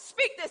child.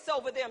 Speak this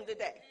over them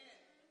today.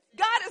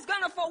 God is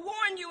going to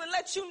forewarn you and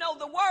let you know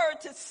the word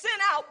to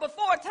send out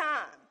before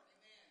time.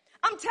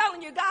 I'm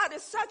telling you, God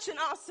is such an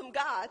awesome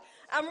God.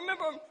 I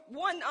remember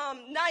one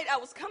night I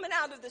was coming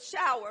out of the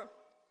shower,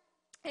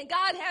 and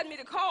God had me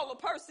to call a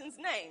person's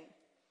name.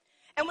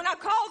 And when I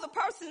called the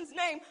person's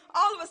name,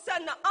 all of a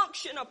sudden the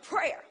unction of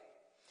prayer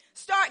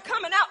started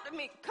coming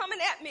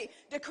at me,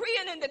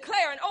 decreeing and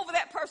declaring over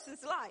that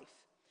person's life.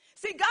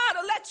 See, God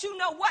will let you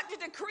know what to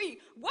decree,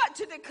 what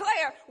to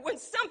declare when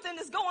something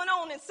is going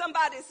on in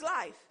somebody's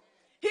life.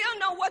 He'll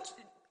know what to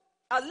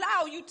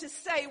allow you to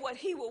say, what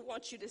he will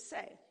want you to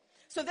say.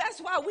 So that's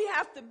why we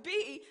have to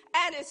be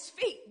at his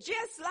feet,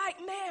 just like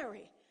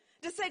Mary,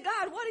 to say,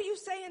 God, what are you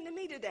saying to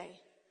me today?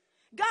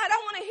 God, I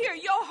want to hear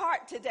your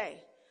heart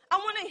today. I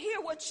want to hear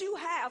what you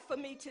have for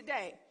me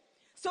today.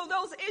 So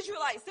those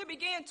Israelites, they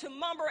began to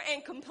murmur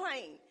and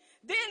complain.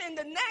 Then in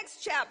the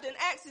next chapter, in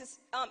Exodus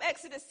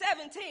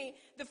 17,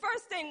 the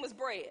first thing was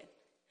bread.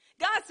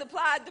 God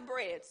supplied the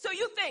bread. So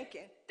you're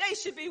thinking they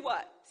should be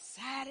what?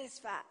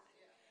 Satisfied.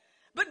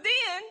 But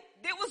then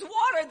there was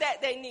water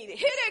that they needed.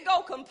 Here they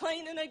go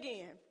complaining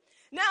again.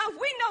 Now, if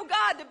we know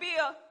God to be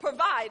a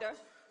provider,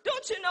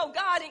 don't you know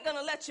God ain't going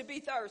to let you be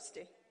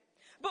thirsty?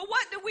 But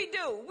what do?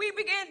 We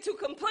began to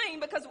complain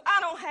because I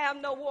don't have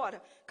no water.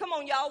 Come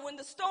on, y'all. When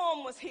the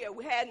storm was here,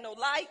 we had no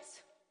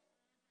lights.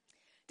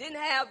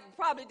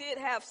 Probably did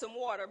have some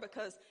water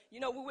because, we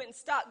went and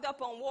stocked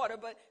up on water.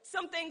 But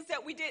some things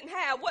that we didn't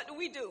have, what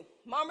do?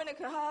 Murmuring and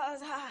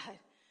hide.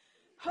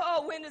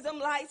 Oh, when is them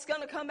lights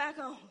going to come back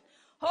on?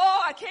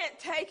 Oh, I can't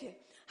take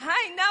it.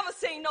 I ain't never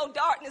seen no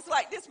darkness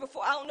like this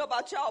before. I don't know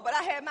about y'all, but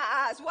I had my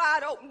eyes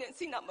wide open, didn't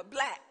see nothing but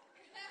black.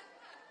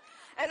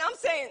 And I'm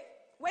saying,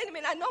 wait a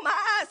minute, I know my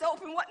eyes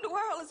open. What in the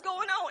world is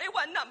going on? It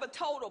wasn't nothing but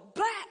total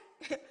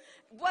black.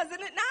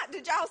 Wasn't it not?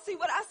 Did y'all see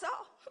what I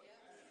saw?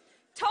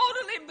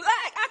 Totally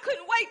black. I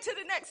couldn't wait till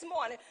the next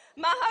morning.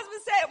 My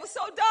husband said it was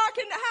so dark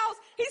in the house,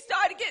 he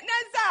started getting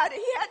anxiety.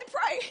 He had to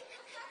pray.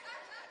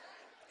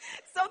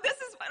 So this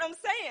is what I'm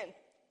saying.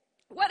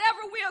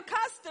 Whatever we're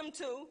accustomed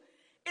to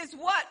is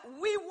what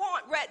we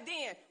want right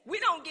then. We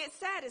don't get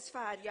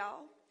satisfied,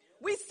 y'all.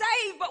 We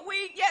save, but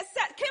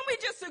can we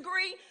just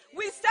agree?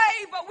 We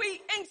save, but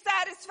we ain't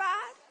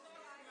satisfied.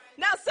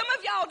 Now, some of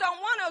y'all don't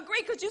want to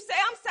agree because you say,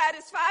 I'm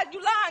satisfied. You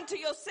lying to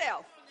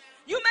yourself.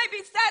 You may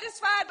be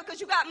satisfied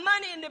because you got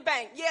money in the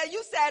bank. Yeah,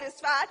 you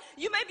satisfied.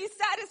 You may be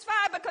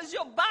satisfied because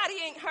your body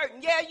ain't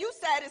hurting. Yeah, you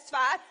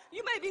satisfied.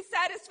 You may be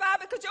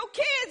satisfied because your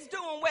kid's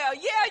doing well.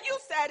 Yeah, you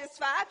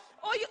satisfied.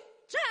 Or your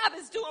job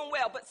is doing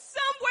well. But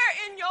somewhere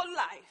in your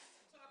life,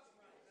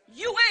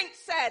 you ain't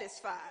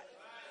satisfied.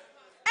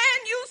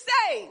 And you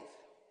save.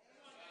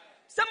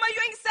 Some of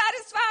you ain't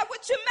satisfied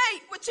with your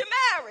mate, with your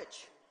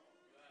marriage.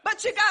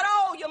 But you got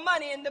all your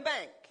money in the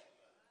bank.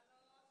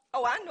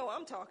 Oh, I know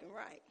I'm talking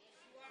right.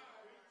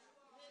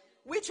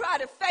 We try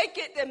to fake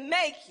it to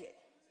make it.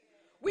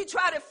 We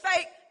try to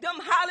fake them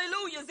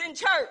hallelujahs in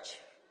church.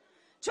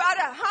 Try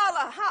to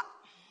holler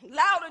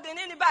louder than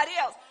anybody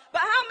else.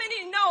 But how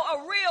many know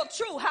a real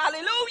true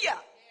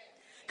hallelujah?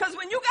 Because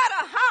when you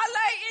got a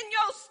holler in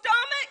your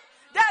stomach,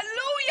 that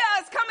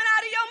hallelujah is coming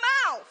out of your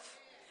mouth.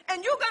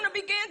 And you're going to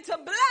begin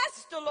to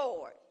bless the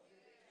Lord.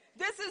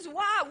 This is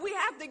why we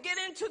have to get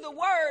into the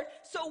word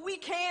so we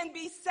can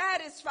be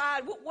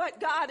satisfied with what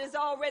God has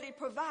already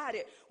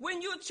provided.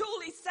 When you're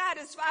truly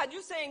satisfied,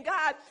 you're saying,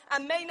 God, I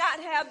may not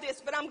have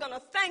this, but I'm going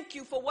to thank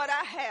you for what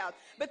I have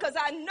because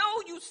I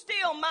know you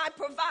still my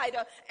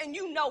provider and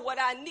you know what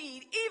I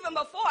need. Even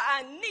before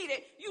I need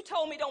it, you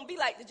told me don't be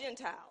like the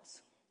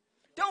Gentiles.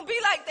 Don't be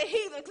like the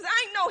heathen because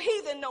I ain't no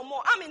heathen no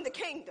more. I'm in the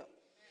kingdom.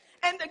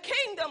 And the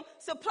kingdom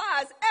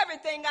supplies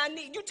everything I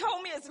need. You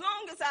told me as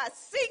long as I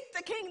seek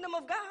the kingdom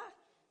of God,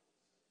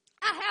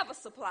 I have a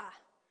supply.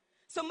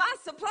 So my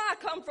supply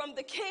comes from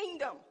the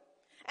kingdom.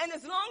 And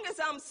as long as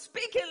I'm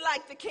speaking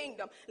like the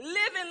kingdom,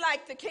 living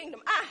like the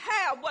kingdom, I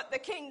have what the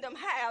kingdom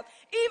have.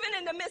 Even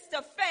in the midst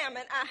of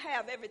famine, I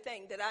have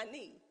everything that I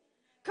need.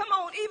 Come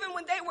on, even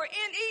when they were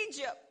in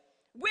Egypt,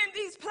 when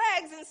these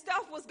plagues and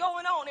stuff was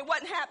going on, it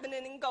wasn't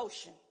happening in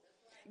Goshen.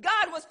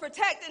 God was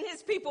protecting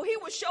his people. He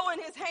was showing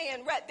his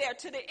hand right there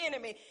to the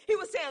enemy. He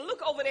was saying,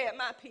 look over there at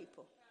my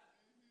people.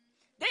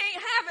 They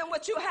ain't having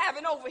what you're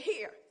having over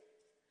here.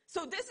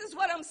 So this is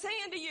what I'm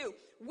saying to you.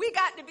 We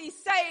got to be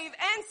saved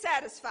and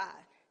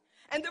satisfied.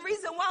 And the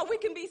reason why we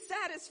can be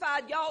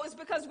satisfied, y'all, is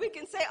because we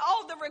can say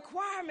all the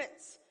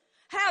requirements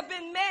have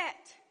been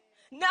met.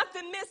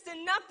 Nothing missed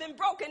and nothing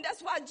broken.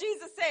 That's why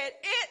Jesus said,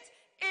 it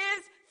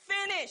is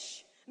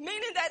finished.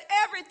 Meaning that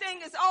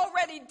everything is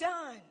already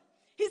done.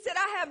 He said,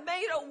 I have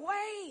made a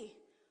way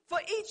for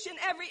each and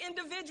every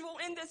individual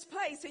in this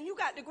place. And you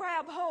got to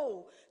grab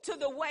hold to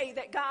the way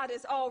that God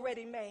has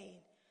already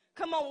made.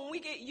 Come on, when we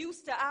get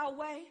used to our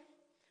way,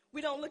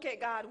 we don't look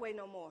at God's way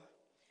no more.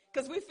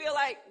 Because we feel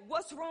like,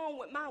 what's wrong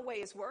with my way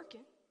is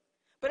working.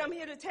 But I'm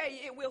here to tell you,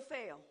 it will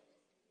fail.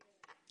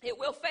 It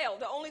will fail.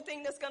 The only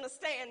thing that's going to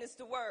stand is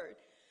the word.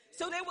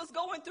 So they was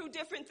going through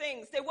different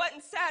things. They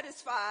wasn't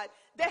satisfied.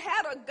 They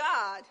had a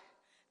God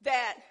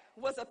that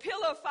was a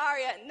pillar of fire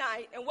at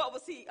night. And what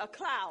was he? A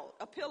cloud,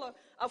 a pillar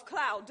of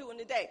cloud during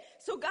the day.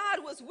 So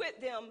God was with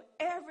them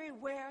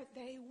everywhere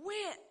they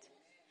went.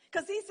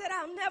 Because he said,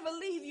 I'll never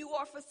leave you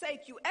or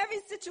forsake you. Every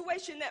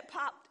situation that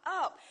popped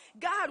up,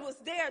 God was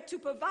there to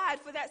provide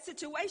for that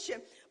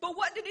situation. But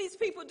what did these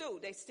people do?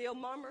 They still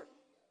murmured.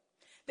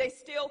 They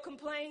still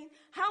complain.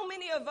 How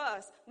many of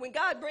us, when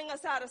God bring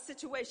us out of a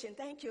situation,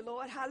 thank you,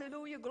 Lord,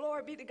 hallelujah,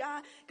 glory be to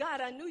God.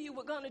 God, I knew you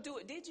were going to do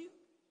it. Did you?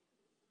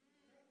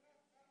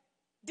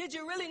 Did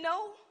you really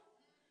know?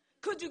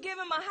 Could you give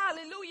him a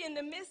hallelujah in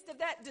the midst of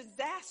that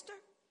disaster?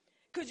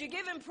 Could you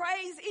give him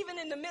praise even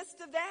in the midst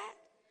of that?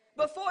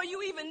 Before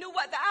you even knew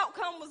what the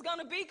outcome was going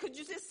to be, could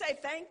you just say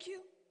thank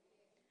you?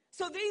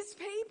 So these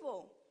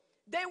people,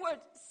 they were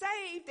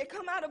saved, they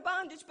come out of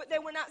bondage, but they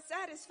were not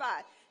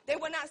satisfied. They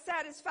were not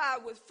satisfied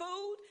with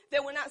food. They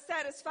were not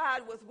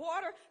satisfied with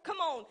water. Come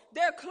on,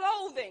 their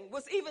clothing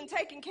was even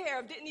taken care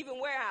of, didn't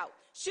even wear out.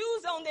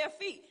 Shoes on their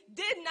feet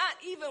did not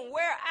even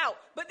wear out.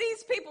 But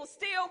these people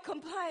still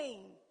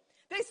complained.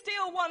 They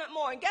still wanted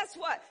more. And guess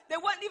what? They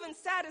weren't even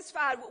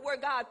satisfied with where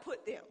God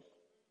put them.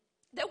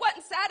 They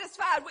wasn't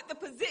satisfied with the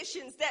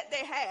positions that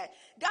they had.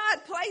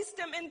 God placed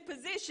them in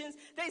positions.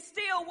 They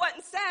still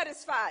wasn't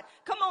satisfied.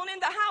 Come on, in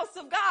the house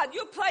of God,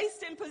 you're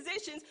placed in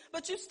positions,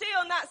 but you're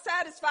still not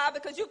satisfied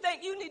because you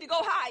think you need to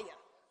go higher.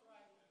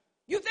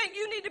 You think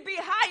you need to be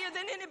higher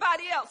than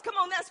anybody else. Come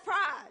on, that's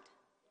pride.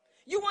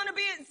 You want to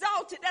be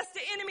exalted. That's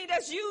the enemy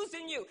that's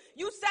using you.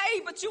 You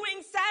say, but you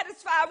ain't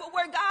satisfied with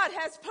where God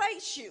has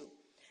placed you.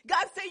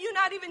 God said you're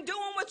not even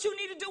doing what you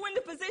need to do in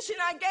the position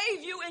I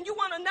gave you, and you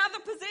want another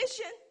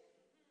position.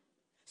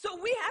 So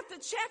we have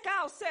to check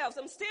ourselves.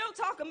 I'm still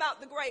talking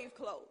about the grave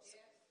clothes.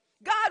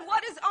 God,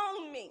 what is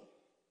on me?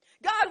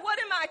 God, what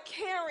am I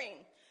carrying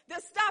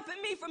that's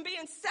stopping me from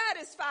being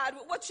satisfied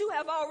with what you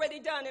have already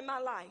done in my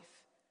life?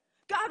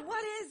 God,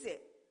 what is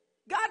it?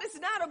 God, it's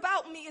not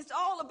about me. It's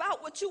all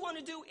about what you want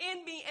to do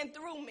in me and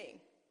through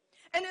me.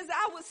 And as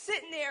I was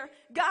sitting there,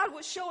 God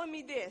was showing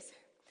me this.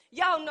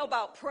 Y'all know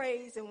about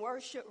praise and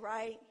worship,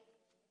 right?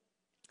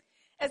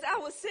 As I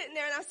was sitting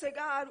there and I said,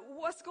 God,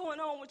 what's going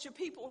on with your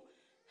people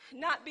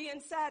not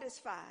being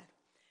satisfied?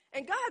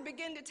 And God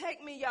began to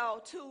take me, y'all,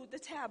 to the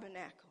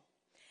tabernacle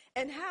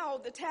and how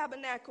the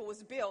tabernacle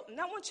was built. And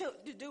I want you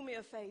to do me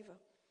a favor.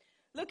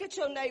 Look at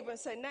your neighbor and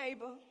say,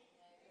 neighbor,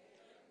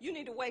 you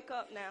need to wake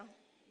up now.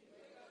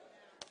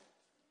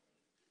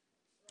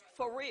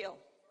 For real.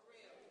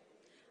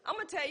 I'm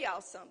going to tell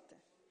y'all something.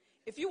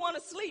 If you want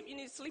to sleep, you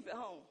need to sleep at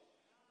home.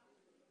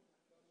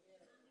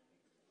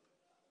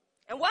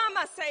 And why am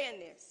I saying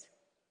this?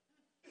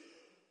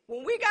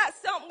 When we got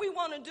something we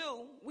want to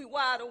do, we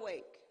wide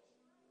awake.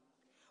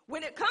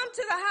 When it comes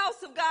to the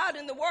house of God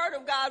and the word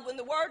of God, when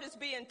the word is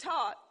being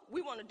taught,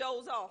 we want to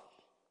doze off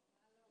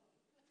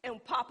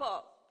and pop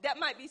up. That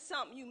might be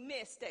something you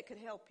missed that could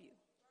help you.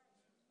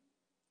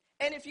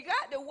 And if you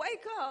got to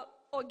wake up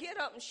or get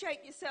up and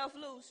shake yourself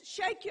loose,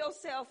 shake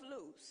yourself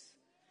loose.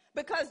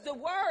 Because the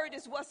word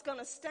is what's going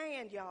to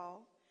stand,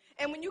 y'all.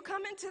 And when you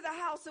come into the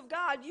house of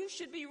God, you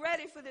should be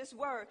ready for this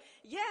word.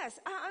 Yes,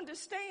 I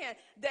understand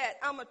that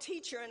I'm a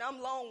teacher and I'm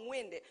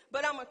long-winded,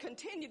 but I'm going to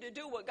continue to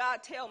do what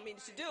God tells me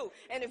to do.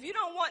 And if you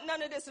don't want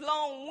none of this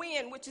long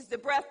wind, which is the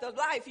breath of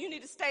life, you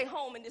need to stay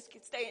home and just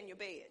stay in your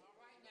bed.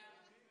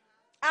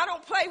 I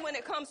don't play when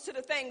it comes to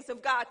the things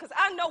of God because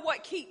I know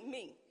what keeps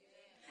me.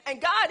 And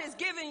God is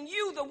giving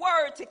you the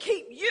word to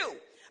keep you,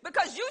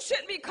 because you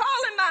shouldn't be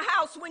calling my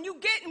house when you're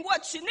getting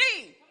what you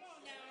need.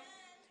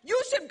 You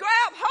should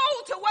grab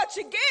hold to what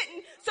you're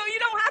getting so you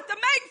don't have to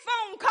make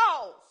phone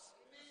calls.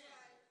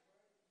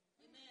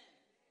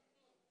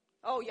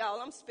 Oh, y'all,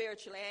 I'm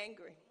spiritually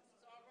angry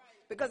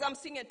because I'm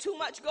seeing too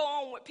much go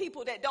on with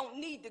people that don't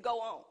need to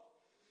go on.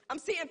 I'm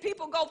seeing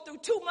people go through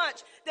too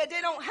much that they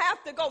don't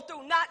have to go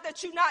through. Not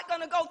that you're not going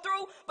to go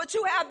through, but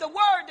you have the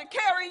word to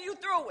carry you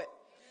through it,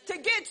 to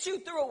get you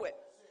through it.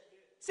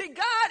 See,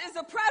 God is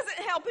a present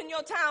help in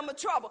your time of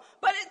trouble,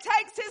 but it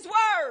takes his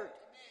word.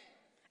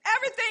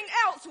 Everything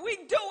else, we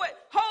do it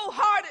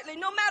wholeheartedly,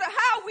 no matter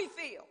how we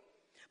feel.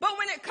 But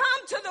when it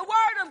comes to the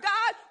word of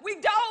God, we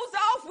doze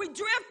off, we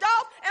drift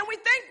off, and we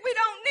think we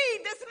don't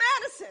need this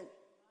medicine.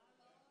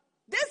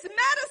 This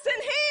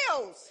medicine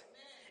heals.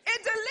 It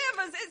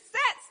delivers. It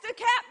sets the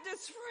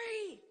captives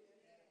free.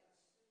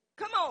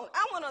 Come on,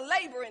 I want to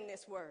labor in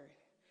this word.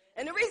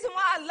 And the reason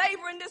why I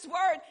labor in this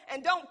word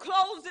and don't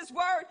close this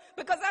word,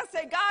 because I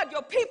say, God,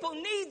 your people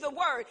need the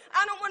word.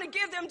 I don't want to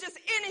give them just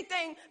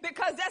anything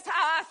because that's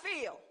how I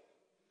feel.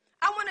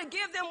 I want to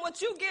give them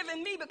what you've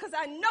given me because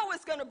I know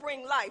it's going to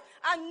bring life.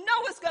 I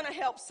know it's going to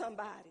help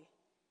somebody.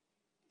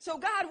 So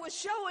God was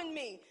showing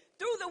me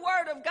through the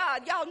word of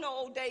God. Y'all know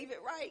old David,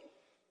 right?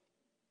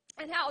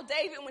 And how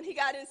David, when he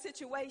got in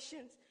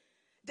situations,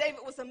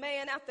 David was a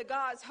man after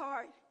God's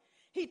heart.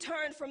 He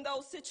turned from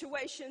those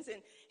situations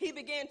and he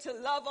began to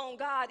love on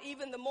God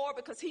even the more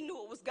because he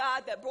knew it was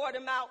God that brought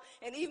him out.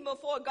 And even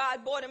before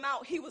God brought him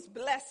out, he was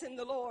blessing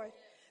the Lord.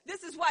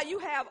 This is why you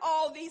have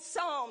all these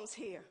psalms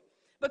here,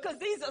 because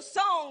these are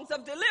songs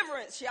of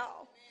deliverance,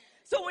 y'all.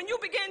 So when you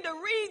begin to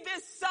read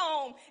this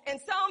psalm in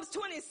Psalms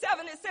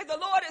 27, it says, the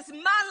Lord is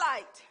my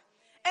light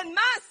and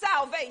my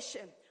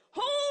salvation.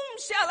 Whom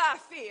shall I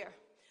fear?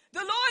 The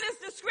Lord is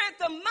the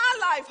strength of my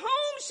life.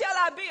 Whom shall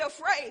I be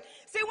afraid?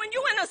 See, when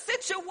you're in a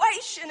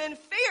situation and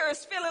fear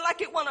is feeling like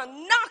it want to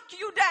knock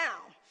you down,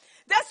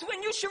 that's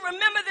when you should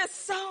remember this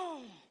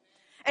song.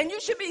 And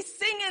you should be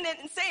singing it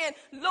and saying,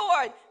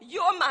 Lord,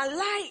 you're my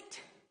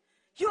light.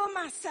 You're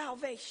my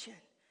salvation.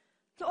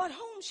 Lord,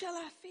 whom shall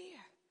I fear?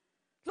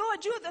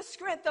 Lord, you're the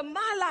strength of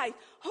my life.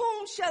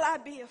 Whom shall I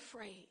be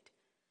afraid?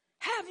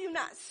 Have you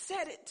not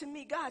said it to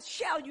me, God?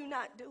 Shall you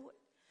not do it?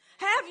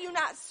 Have you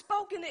not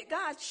spoken it,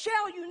 God?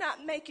 Shall you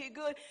not make it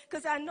good?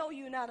 Because I know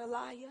you're not a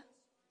liar.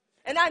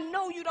 And I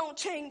know you don't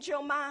change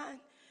your mind.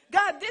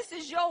 God, this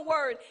is your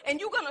word.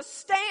 And you're going to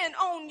stand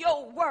on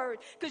your word.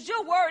 Because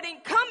your word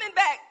ain't coming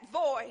back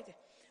void.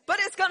 But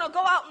it's going to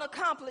go out and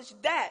accomplish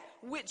that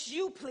which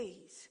you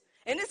please.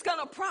 And it's going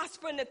to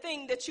prosper in the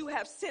thing that you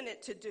have sent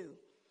it to do.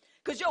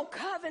 Because your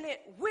covenant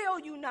will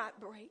you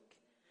not break.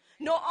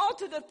 Nor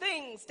alter the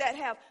things that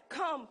have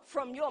come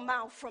from your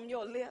mouth, from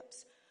your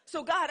lips.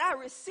 So, God, I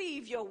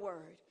receive your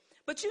word.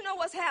 But you know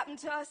what's happened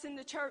to us in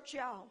the church,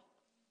 y'all?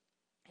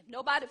 If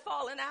nobody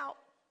falling out,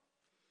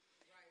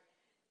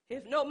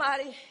 if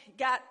nobody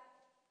got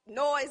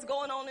noise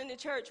going on in the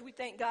church, we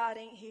think God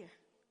ain't here.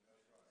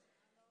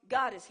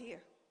 God is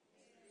here.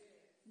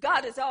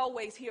 God is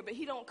always here, but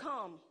he don't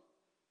come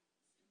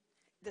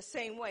the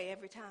same way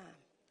every time.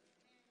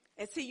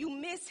 And see, you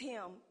miss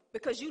him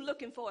because you're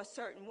looking for a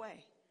certain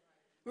way.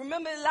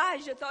 Remember,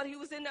 Elijah thought he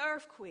was in the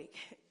earthquake.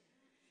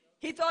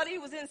 He thought he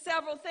was in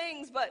several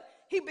things, but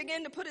he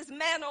began to put his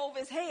mantle over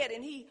his head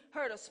and he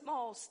heard a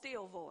small,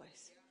 still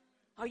voice.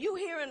 Are you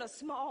hearing a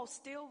small,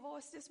 still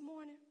voice this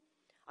morning?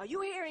 Are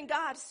you hearing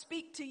God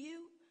speak to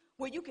you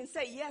where you can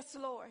say, yes,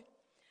 Lord?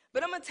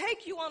 But I'm going to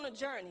take you on a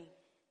journey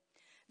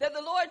that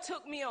the Lord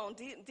took me on,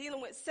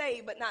 dealing with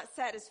saved but not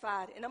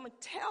satisfied. And I'm going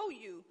to tell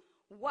you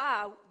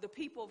why the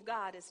people of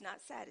God is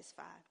not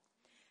satisfied.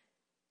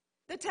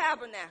 The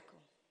tabernacle.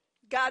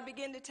 God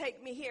began to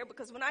take me here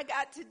because when I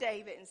got to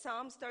David in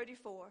Psalms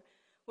 34,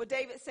 where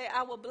David said,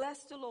 I will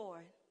bless the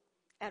Lord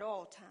at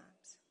all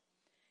times.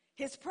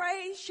 His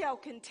praise shall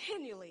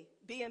continually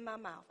be in my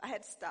mouth. I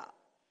had to stop.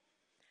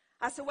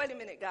 I said, wait a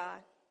minute, God.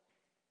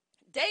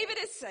 David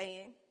is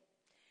saying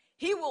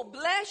he will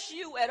bless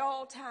you at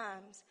all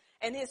times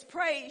and his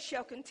praise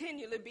shall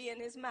continually be in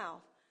his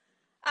mouth.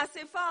 I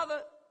said,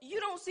 Father,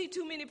 you don't see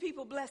too many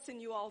people blessing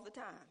you all the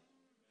time.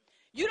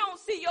 You don't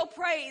see your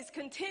praise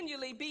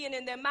continually being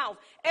in their mouth.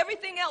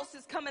 Everything else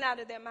is coming out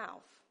of their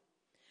mouth.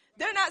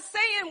 They're not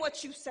saying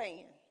what you're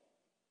saying.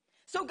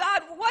 So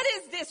God, what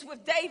is this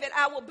with David?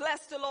 I will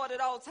bless the Lord at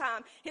all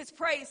times. His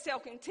praise shall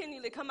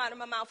continually come out of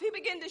my mouth. He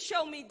began to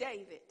show me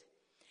David.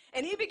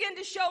 And he began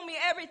to show me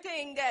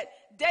everything that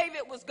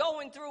David was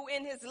going through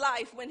in his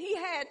life when he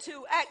had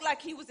to act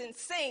like he was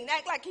insane,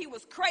 act like he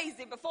was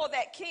crazy before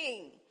that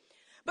king.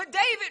 But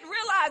David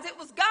realized it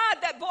was God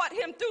that brought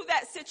him through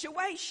that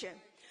situation.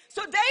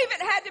 So David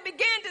had to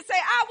begin to say,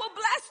 I will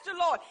bless the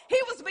Lord. He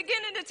was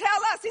beginning to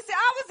tell us, he said,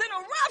 I was in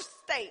a rough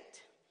state.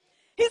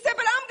 He said,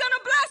 but I'm going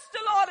to bless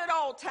the Lord at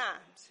all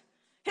times.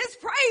 His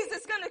praise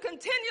is going to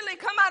continually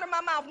come out of my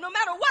mouth. No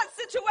matter what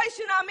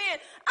situation I'm in,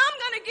 I'm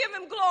going to give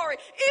him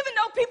glory. Even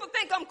though people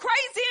think I'm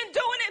crazy in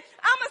doing it,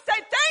 I'm going to say,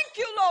 thank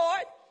you,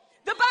 Lord.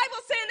 The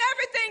Bible saying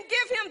everything,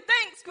 give him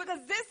thanks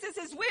because this is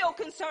his will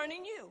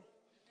concerning you.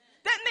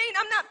 That means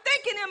I'm not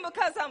thanking him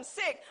because I'm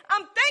sick.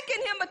 I'm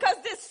thanking him because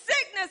this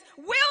sickness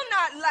will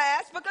not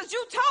last because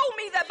you told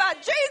me that by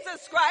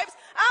Jesus' stripes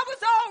I was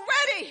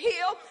already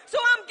healed.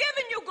 So I'm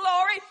giving you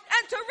glory.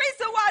 And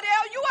Teresa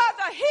Waddell, you are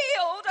the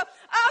healed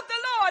of the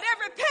Lord.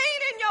 Every pain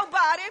in your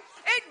body,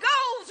 it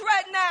goes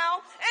right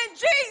now in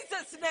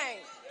Jesus'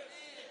 name.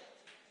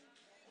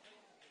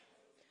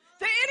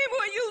 The enemy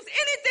will use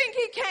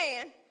anything he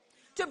can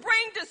to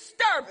bring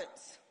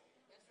disturbance,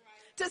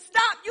 to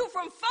stop you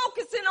from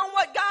focusing on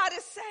what God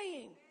is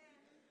saying.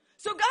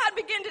 So God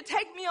began to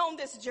take me on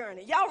this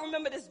journey. Y'all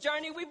remember this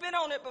journey? We've been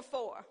on it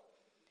before.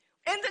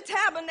 In the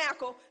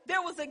tabernacle,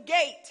 there was a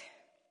gate.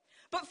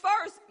 But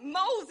first,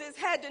 Moses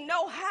had to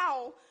know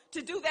how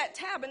to do that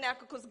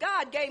tabernacle because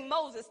God gave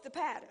Moses the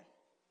pattern.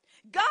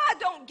 God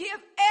don't give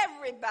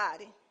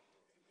everybody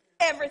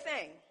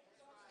everything.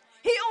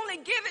 He only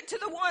give it to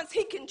the ones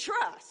he can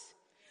trust.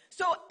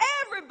 So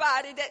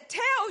everybody that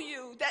tell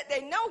you that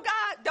they know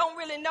God don't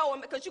really know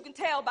him because you can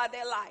tell by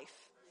their life.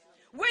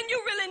 When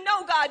you really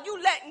know God,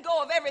 you letting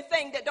go of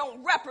everything that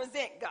don't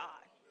represent God.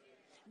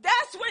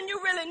 That's when you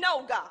really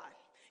know God.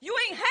 You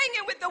ain't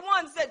hanging with the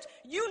ones that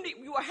you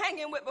were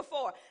hanging with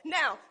before.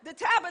 Now, the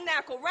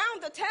tabernacle,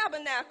 around the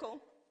tabernacle,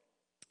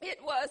 it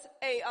was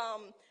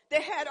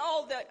they had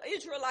all the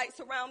Israelites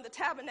around the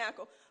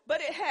tabernacle,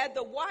 but it had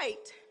the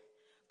white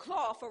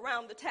cloth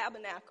around the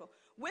tabernacle.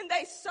 When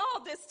they saw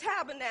this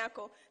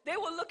tabernacle, they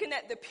were looking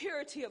at the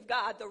purity of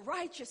God, the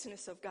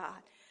righteousness of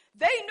God.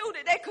 They knew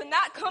that they could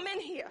not come in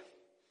here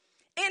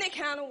any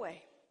kind of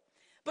way.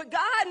 But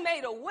God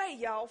made a way,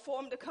 y'all,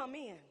 for them to come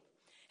in.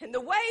 And the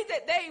way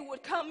that they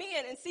would come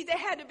in, and see, they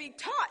had to be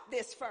taught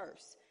this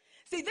first.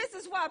 See, this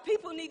is why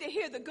people need to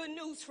hear the good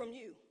news from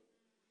you.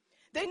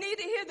 They need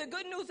to hear the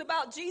good news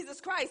about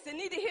Jesus Christ. They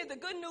need to hear the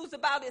good news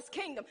about his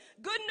kingdom.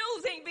 Good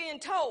news ain't being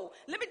told.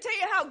 Let me tell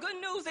you how good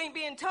news ain't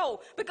being told.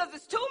 Because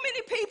there's too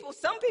many people.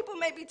 Some people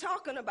may be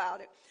talking about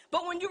it.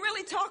 But when you're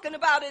really talking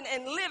about it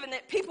and living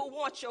it, people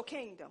want your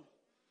kingdom.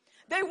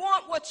 They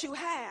want what you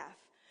have.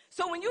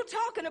 So when you're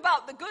talking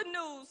about the good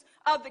news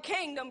of the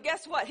kingdom,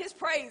 guess what? His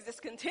praise is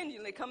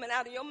continually coming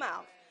out of your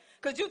mouth.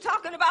 Because you're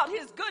talking about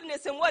his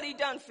goodness and what he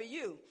done for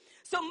you.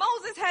 So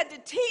Moses had to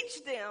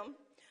teach them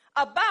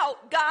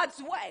about God's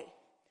way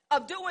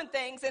of doing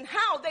things and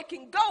how they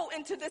can go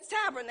into this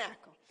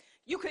tabernacle.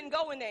 You couldn't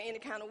go in there any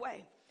kind of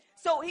way.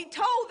 So he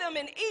told them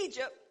in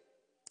Egypt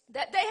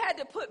that they had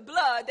to put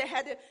blood. They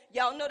had to,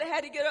 y'all know they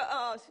had to get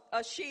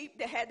a sheep.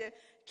 They had to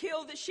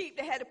kill the sheep.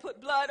 They had to put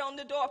blood on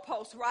the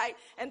doorpost, right?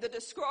 And the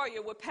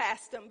destroyer would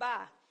pass them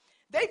by.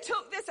 They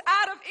took this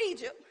out of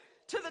Egypt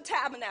to the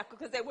tabernacle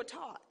because they were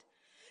taught.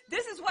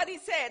 This is what he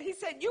said. He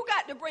said, you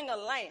got to bring a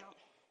lamb.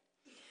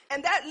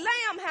 And that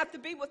lamb had to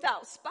be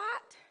without spot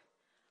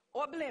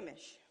or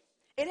blemish.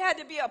 It had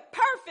to be a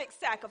perfect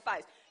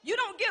sacrifice. You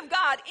don't give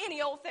God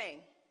any old thing.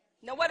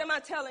 Now, what am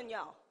I telling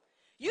y'all?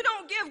 You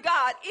don't give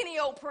God any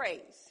old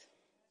praise.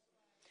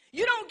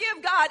 You don't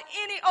give God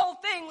any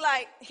old thing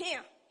like, here,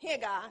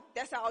 God,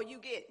 that's all you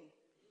getting.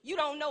 You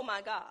don't know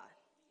my God.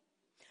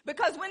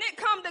 Because when it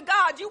comes to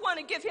God, you want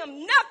to give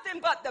him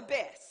nothing but the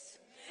best.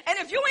 And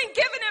if you ain't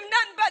giving him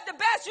nothing but the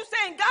best, you're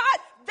saying, God,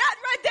 that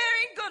right there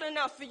ain't good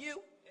enough for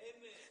you.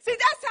 See,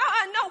 that's how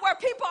I know where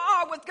people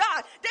are with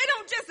God. They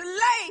don't just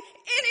lay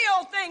any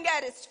old thing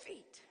at his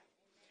feet.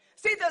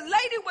 See, the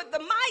lady with the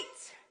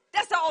mites,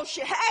 that's all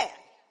she had.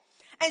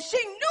 And she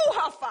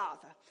knew her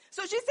father.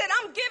 So she said,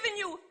 I'm giving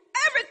you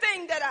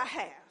everything that I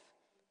have.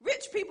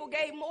 Rich people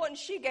gave more than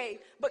she gave,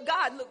 but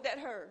God looked at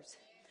hers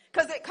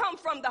because it come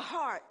from the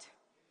heart.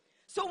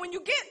 So when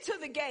you get to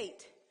the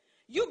gate,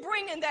 you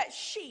bring in that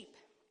sheep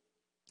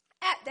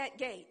at that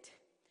gate.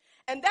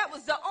 And that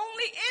was the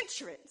only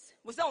entrance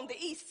was on the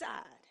east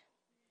side.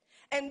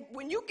 And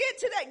when you get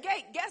to that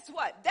gate, guess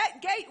what?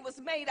 That gate was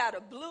made out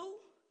of blue.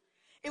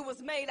 It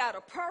was made out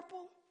of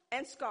purple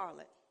and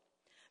scarlet.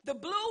 The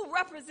blue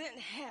represents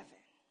heaven.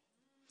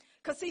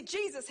 Because, see,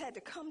 Jesus had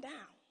to come down.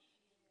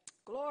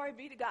 Glory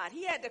be to God.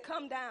 He had to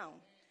come down.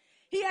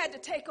 He had to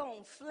take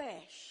on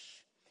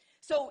flesh.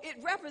 So it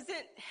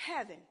represents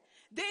heaven.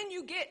 Then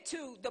you get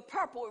to the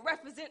purple. It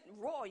represents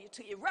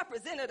royalty. It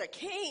represented a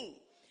king.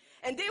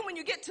 And then when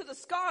you get to the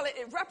scarlet,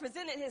 it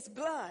represented his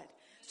blood.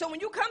 So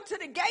when you come to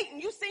the gate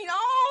and you seen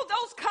all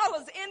those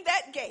colors in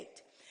that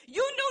gate,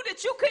 you knew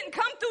that you couldn't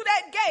come through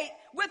that gate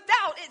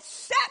without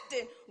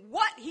accepting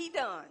what he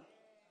done.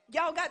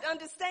 Y'all got to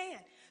understand.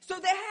 So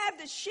they had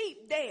the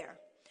sheep there.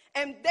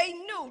 And they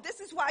knew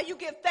this is why you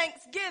give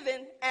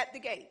thanksgiving at the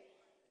gate.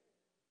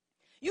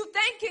 You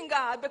thanking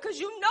God because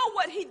you know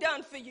what he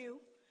done for you.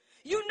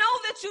 You know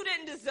that you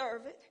didn't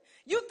deserve it.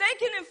 You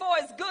thanking him for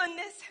his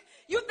goodness.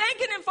 You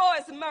thanking him for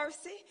his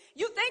mercy.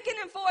 You thanking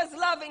him for his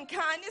loving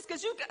kindness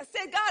because you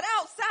said, God,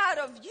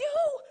 outside of you,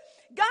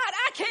 God,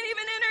 I can't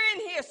even enter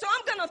in here. So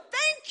I'm going to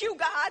thank you,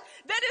 God,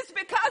 that it's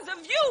because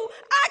of you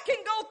I can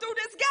go through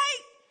this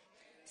gate.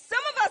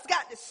 Some of us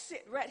got to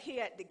sit right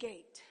here at the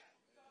gate.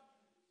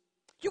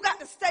 You got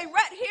to stay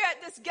right here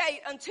at this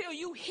gate until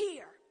you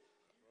hear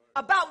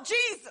about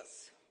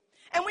Jesus.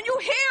 And when you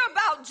hear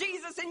about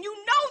Jesus and you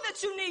know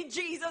that you need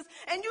Jesus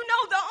and you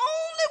know the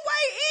only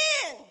way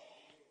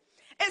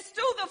in is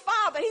through the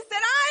Father. He said,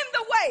 I'm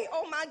the way.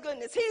 Oh, my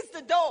goodness. He's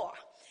the door.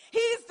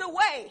 He's the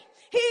way.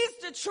 He's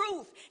the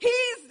truth.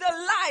 He's the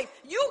life.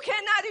 You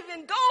cannot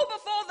even go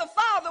before the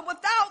Father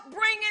without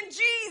bringing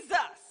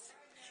Jesus.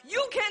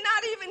 You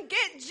cannot even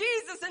get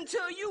Jesus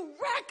until you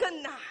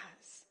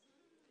recognize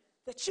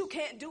that you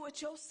can't do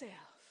it yourself.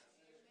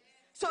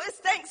 So it's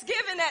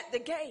Thanksgiving at the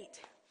gate.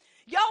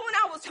 Y'all, when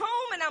I was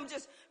home and I'm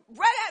just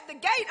right at the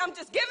gate, I'm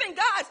just giving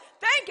God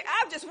thank you.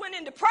 I just went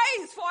into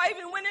praise before I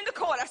even went into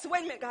court. I said,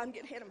 wait a minute, God, I'm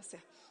getting ahead of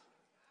myself.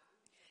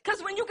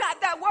 Because when you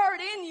got that word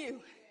in you,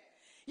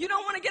 you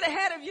don't want to get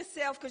ahead of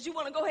yourself because you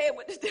want to go ahead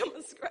with the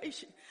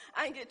demonstration.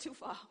 I didn't get too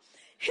far.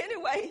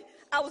 Anyway,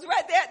 I was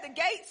right there at the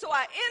gate, so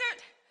I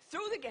entered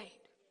through the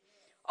gate.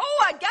 Oh,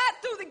 I got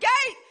through the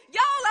gate.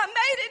 Y'all, I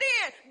made it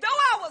in. Though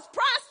I was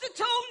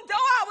prostituting,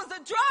 though I was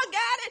a drug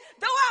addict,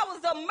 though I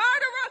was a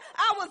murderer,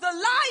 I was a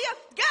liar.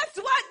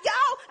 Guess what,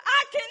 y'all?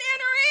 I can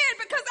enter in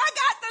because I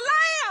got the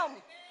Lamb.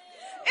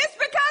 It's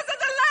because of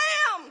the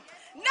Lamb,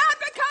 not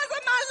because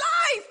of my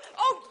life.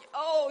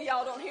 Oh,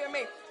 y'all don't hear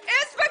me.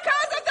 It's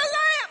because of the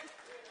Lamb.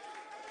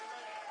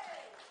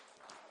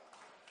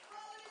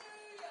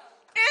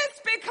 It's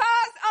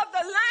because of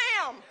the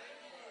Lamb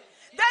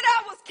that I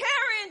was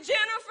carrying,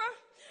 Jennifer,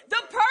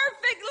 the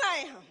perfect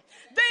Lamb,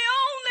 the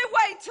only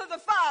way to the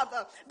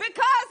Father.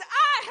 Because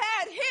I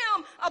had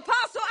him,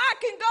 Apostle, I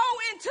can go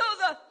into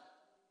the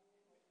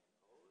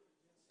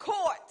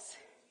courts.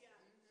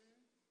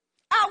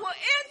 I will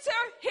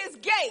enter his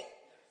gate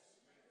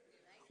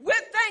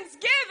with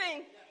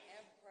thanksgiving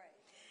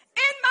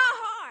in my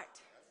heart.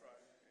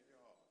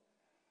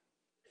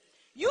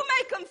 You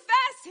may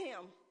confess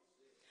him,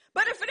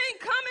 but if it ain't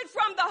coming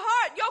from the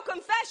heart, your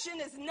confession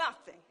is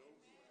nothing.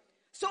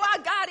 So I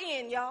got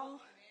in, y'all.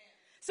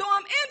 So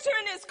I'm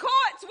entering his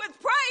courts with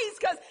praise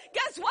because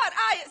guess what?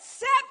 I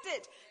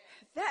accepted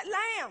that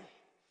Lamb.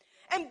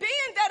 And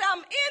being that I'm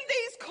in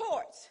these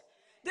courts,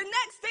 the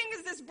next thing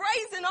is this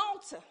brazen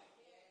altar.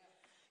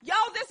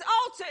 Y'all, this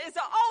altar is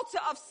an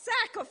altar of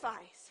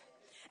sacrifice.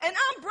 And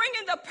I'm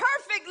bringing the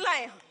perfect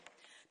Lamb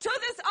to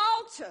this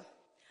altar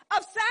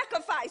of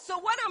sacrifice. So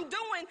what I'm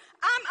doing,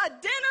 I'm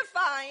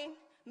identifying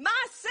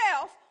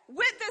myself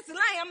with this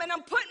Lamb, and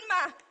I'm putting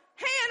my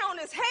hand on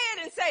his head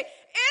and say,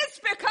 it's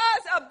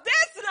because of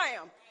this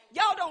Lamb.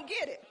 Y'all don't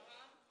get it.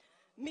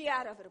 Me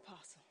out of it,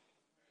 Apostle.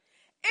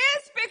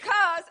 It's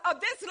because of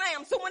this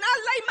Lamb. So when I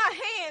lay my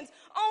hands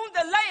on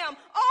the Lamb,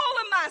 all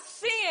of my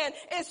sin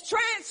is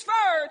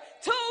transferred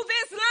to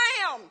this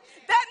Lamb.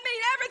 That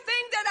means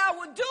everything that I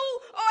would do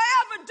or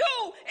ever do,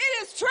 it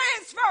is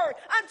transferred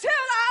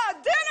until I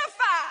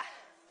identify.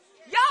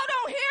 Y'all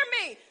don't hear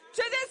me.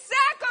 To this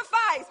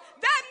sacrifice.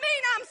 That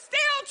means I'm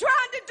still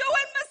trying to do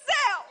it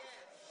myself.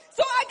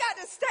 So I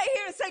got to stay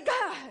here and say,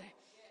 God,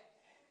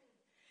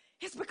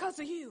 it's because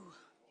of you.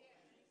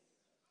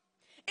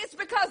 It's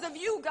because of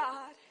you,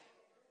 God,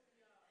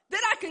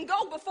 that I can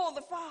go before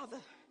the Father.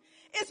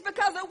 It's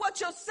because of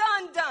what your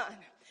son done.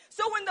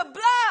 So when the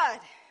blood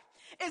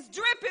is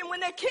dripping,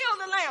 when they kill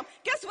the lamb,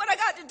 guess what I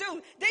got to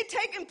do? They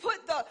take and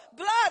put the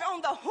blood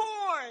on the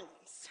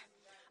horns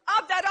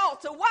of that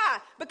altar. Why?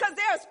 Because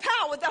there's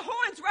power. The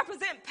horns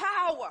represent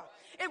power.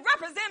 It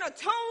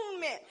represents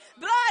atonement.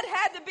 Blood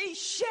had to be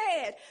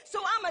shed. So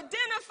I'm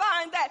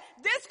identifying that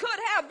this could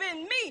have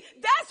been me.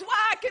 That's why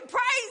I can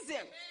praise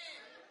him.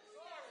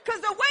 Because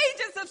the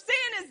wages of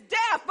sin is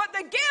death, but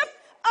the gift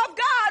of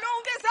God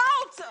on this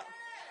altar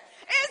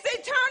is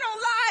eternal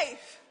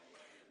life.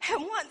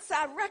 And once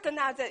I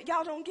recognize that,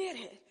 y'all don't get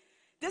it.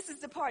 This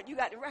is the part you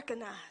got to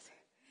recognize.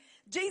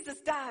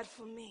 Jesus died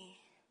for me.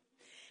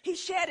 He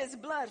shed his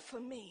blood for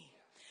me.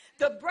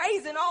 The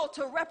brazen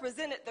altar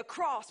represented the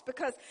cross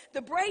because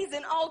the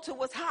brazen altar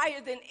was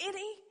higher than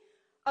any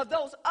of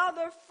those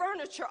other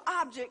furniture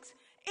objects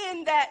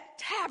in that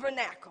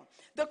tabernacle.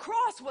 The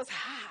cross was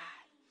high.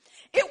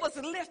 It was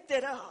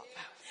lifted up.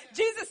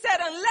 Jesus said,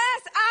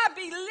 unless I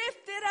be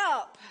lifted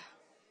up,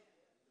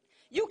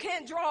 you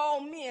can't draw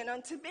all men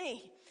unto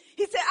me.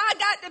 He said, I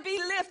got to be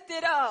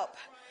lifted up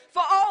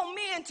for all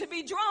men to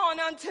be drawn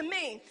unto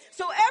me.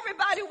 So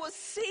everybody was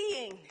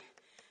seeing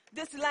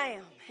this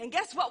lamb. And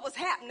guess what was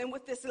happening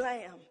with this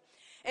lamb?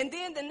 And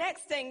then the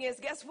next thing is,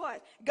 guess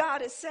what?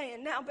 God is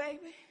saying, now,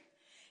 baby,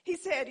 he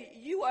said,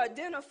 you are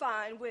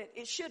identifying with,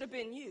 it should have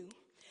been you.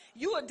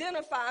 You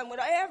identifying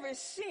with every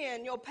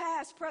sin, your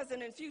past,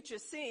 present, and future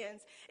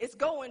sins is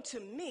going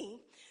to me.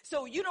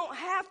 So you don't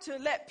have to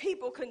let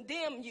people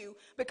condemn you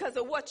because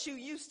of what you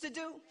used to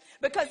do.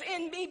 Because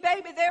in me,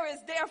 baby, there is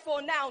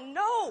therefore now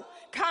no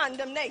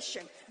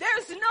condemnation.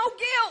 There's no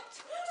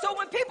guilt. So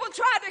when people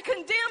try to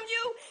condemn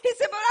you, he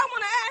said, but I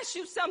want to ask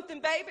you something,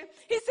 baby.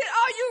 He said,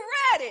 are you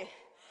ready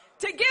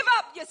to give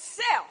up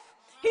yourself?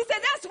 He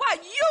said, that's why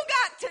you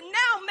got to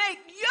now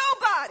make your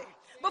body.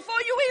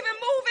 Before you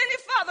even move any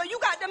further, you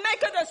got to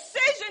make a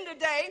decision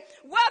today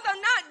whether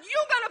or not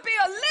you're going to be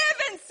a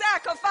living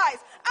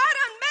sacrifice. I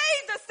done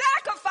made the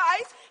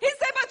sacrifice. He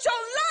said, but your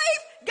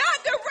life got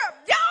to,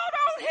 y'all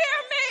don't hear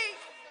me.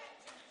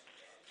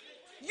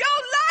 Your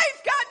life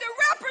got to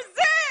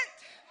represent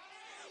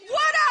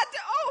what I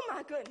do. Oh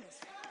my goodness.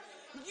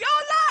 Your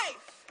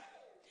life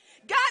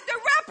got to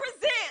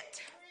represent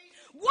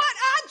what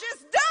I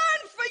just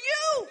done for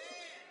you.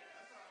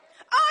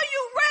 Are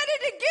you ready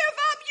to give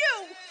up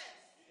you?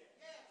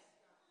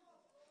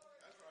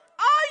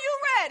 Are you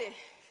ready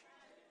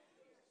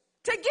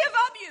to give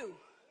up you.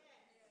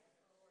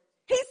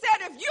 He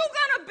said, if you're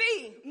going to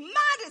be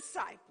my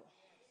disciple,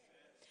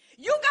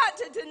 you got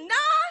to deny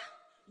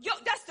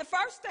that's the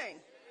first thing.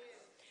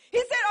 He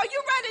said, are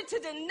you ready to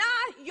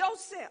deny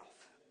yourself?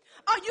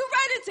 Are you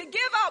ready to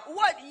give up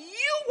what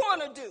you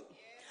want to do?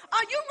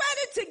 Are you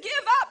ready to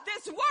give up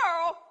this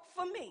world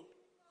for me?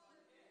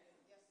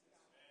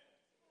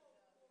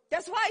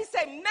 That's why he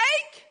said,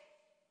 make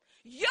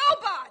your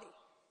body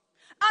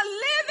a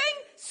living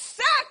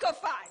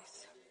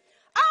sacrifice.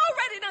 I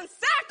already done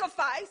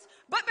sacrificed,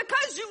 but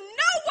because you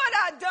know what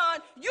I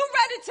done, you're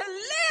ready to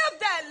live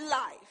that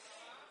life.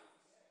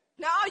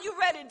 Now, are you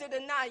ready to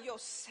deny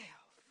yourself?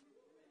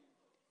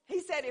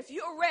 He said, if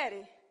you're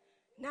ready,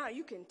 now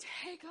you can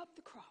take up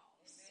the cross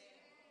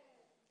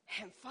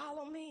and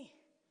follow me.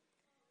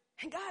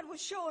 And God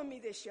was showing me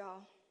this,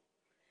 y'all.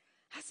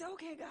 I said,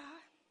 okay, God.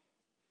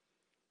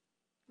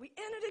 We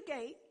enter the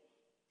gate,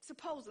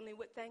 supposedly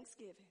with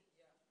thanksgiving.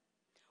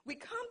 We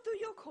come through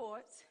your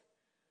courts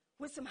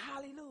with some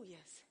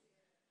hallelujahs,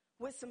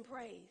 with some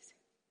praise.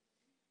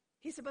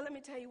 He said, but let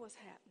me tell you what's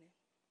happening.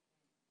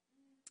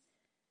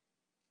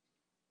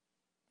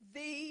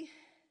 The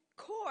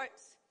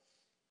courts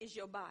is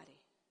your body.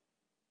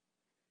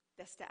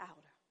 That's the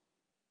outer.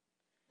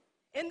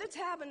 In the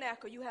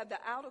tabernacle, you have the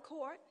outer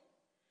court,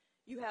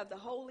 you have the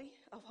Holy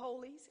of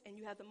Holies, and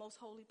you have the most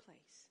holy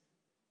place.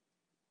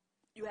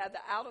 You have the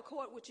outer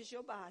court, which is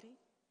your body.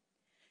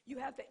 You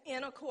have the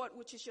inner court,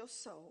 which is your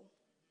soul.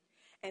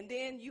 And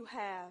then you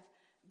have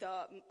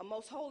the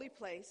most holy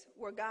place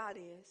where God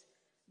is.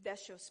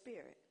 That's your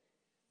spirit.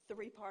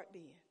 3-part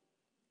being.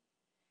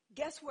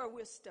 Guess where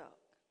we're stuck?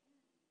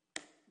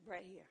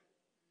 Right here.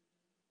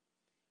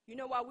 You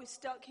know why we're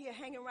stuck here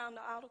hanging around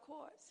the outer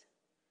courts?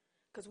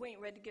 Because we ain't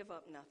ready to give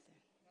up nothing.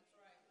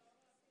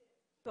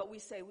 But we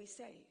say we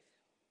save.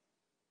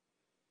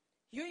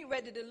 You ain't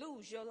ready to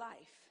lose your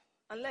life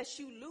unless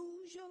you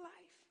lose your life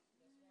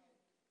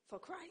for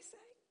Christ's sake.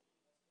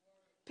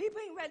 People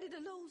ain't ready to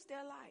lose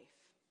their life.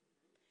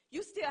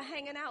 You still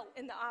hanging out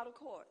in the outer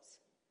courts,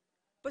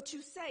 but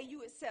you say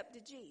you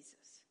accepted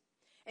Jesus.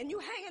 And you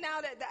hanging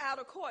out at the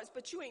outer courts,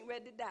 but you ain't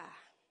ready to die.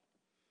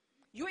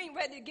 You ain't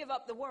ready to give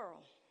up the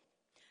world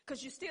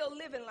because you're still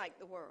living like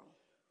the world.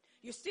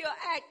 You're still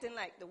acting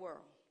like the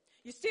world.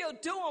 You're still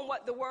doing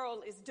what the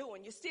world is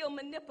doing. You're still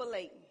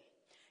manipulating.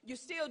 You're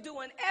still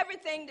doing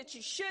everything that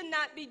you should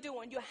not be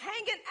doing. You're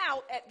hanging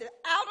out at the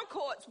outer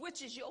courts,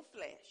 which is your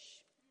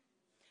flesh.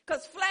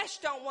 Because flesh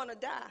don't want to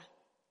die.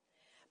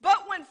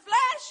 But when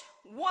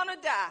flesh want to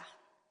die,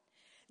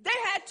 they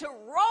had to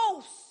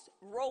roast.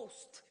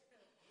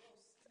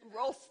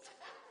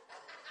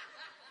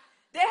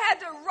 They had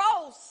to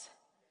roast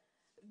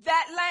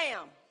that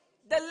lamb.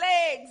 The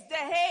legs, the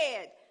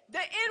head,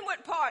 the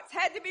inward parts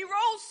had to be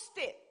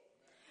roasted.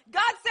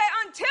 God said,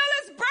 until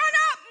it's burned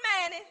up,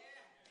 Manny,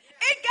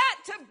 it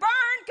got to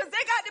burn because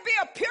there got to be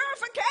a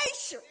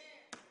purification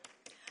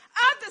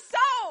of the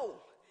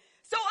soul.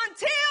 So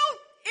until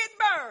it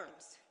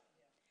burns,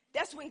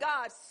 that's when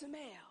God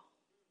smells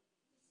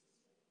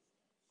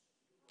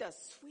the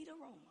sweet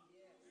aroma.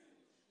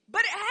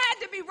 But it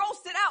had to be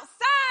roasted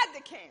outside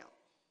the camp.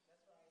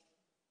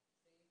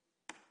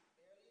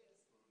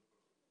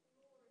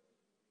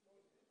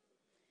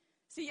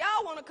 See,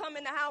 y'all want to come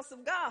in the house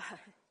of God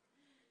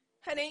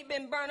and ain't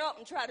been burnt up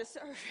and try to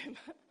serve him.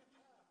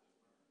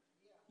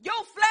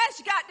 Your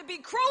flesh got to be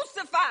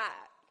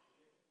crucified.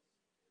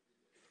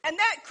 And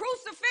that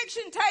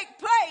crucifixion take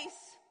place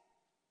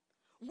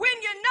when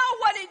you know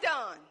what he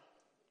done.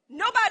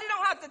 Nobody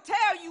don't have to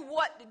tell you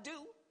what to do.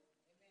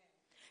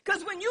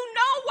 Because when you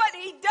know what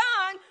he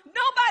done,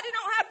 nobody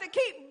don't have to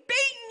keep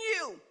beating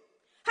you.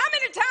 How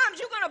many times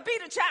you going to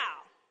beat a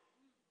child?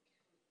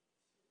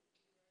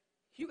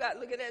 You got to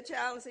look at that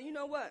child and say, you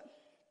know what?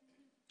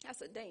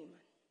 That's a demon.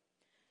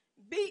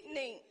 Beating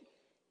ain't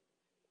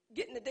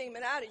getting the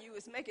demon out of you,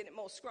 is making it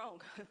more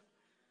stronger.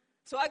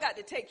 So I got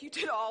to take you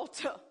to the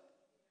altar.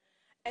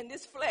 And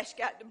this flesh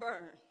got to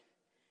burn.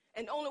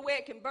 And the only way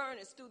it can burn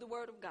is through the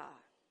word of God.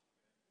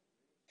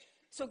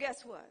 So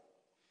guess what?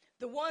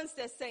 The ones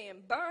that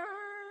saying, burn,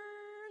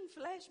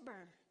 flesh,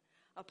 burn.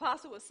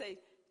 Apostle would say,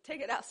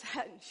 take it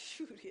outside and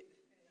shoot it.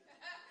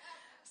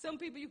 Some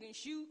people you can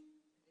shoot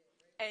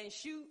and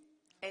shoot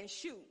and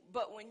shoot.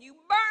 But when you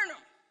burn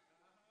them,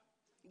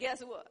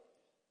 guess what?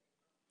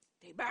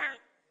 They burn.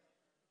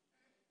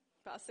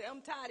 If I say,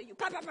 I'm tired of you.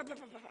 Pop, pop, pop, pop,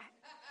 pop, pop.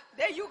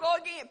 There you go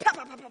again. Pop,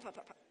 pop, pop, pop,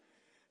 pop, pop.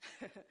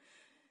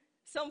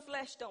 Some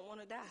flesh don't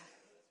want to die.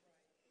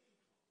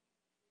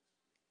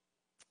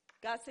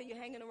 God said you're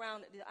hanging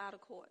around at the outer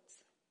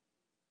courts.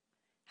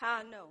 How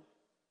I know?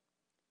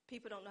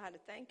 People don't know how to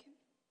thank him,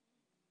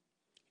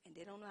 and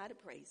they don't know how to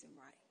praise him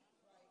right.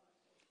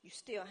 You're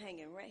still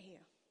hanging right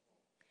here.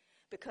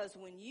 Because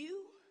when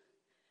you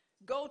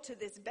go to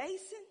this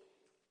basin,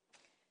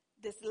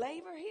 this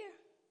laver here,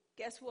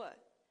 guess what?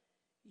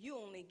 You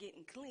only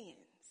getting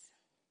cleansed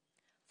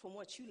from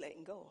what you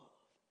letting go of.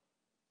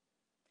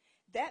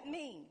 That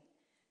means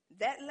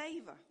that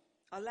laver,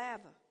 a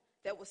laver,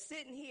 that was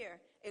sitting here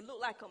It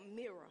looked like a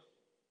mirror.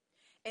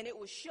 And it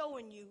was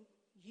showing you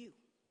you.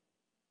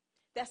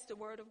 That's the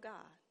word of God.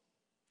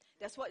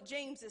 That's what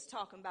James is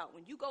talking about.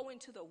 When you go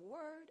into the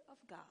word of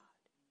God,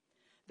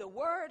 the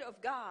word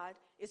of God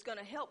is going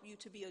to help you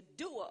to be a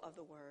doer of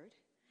the word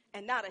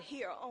and not a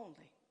hearer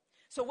only.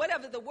 So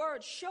whatever the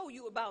word show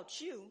you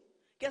about you,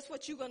 guess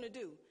what you're going to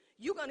do?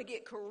 You're going to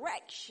get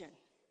correction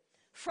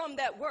from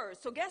that word.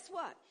 So guess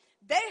what?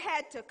 They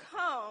had to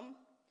come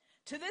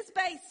to this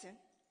basin,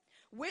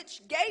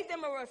 which gave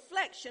them a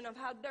reflection of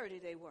how dirty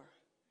they were.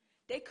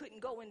 They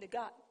couldn't go into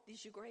God.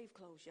 These are your grave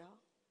clothes, y'all.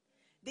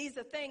 These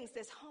are things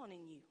that's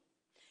haunting you.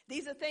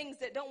 These are things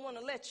that don't want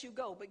to let you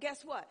go. But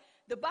guess what?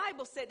 The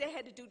Bible said they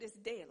had to do this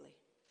daily.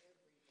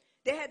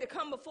 They had to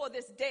come before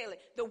this daily.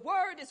 The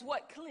word is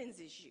what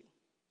cleanses you.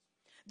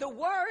 The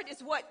word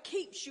is what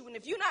keeps you. And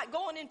if you're not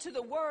going into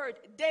the word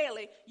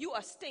daily, you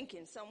are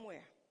stinking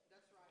somewhere.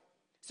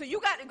 So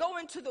you got to go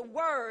into the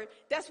word.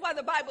 That's why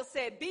the Bible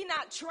said, be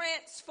not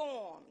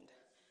transformed.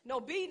 No,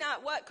 be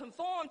not what?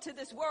 Conformed to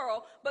this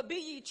world, but be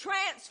ye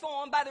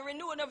transformed by the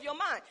renewing of your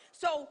mind.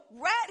 So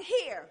right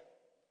here,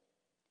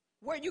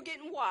 where you're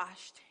getting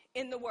washed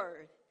in the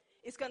word,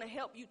 it's going to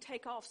help you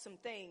take off some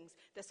things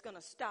that's going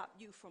to stop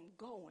you from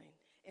going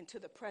into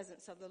the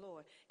presence of the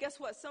Lord. Guess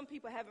what? Some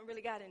people haven't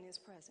really got in his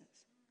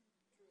presence.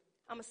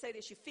 I'm going to say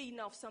this. You're feeding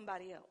off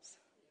somebody else.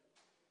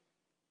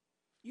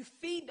 You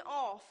feed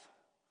off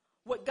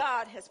what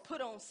God has put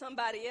on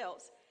somebody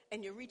else,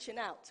 and you're reaching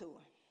out to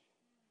him.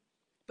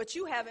 But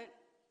you haven't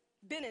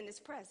been in his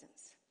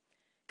presence.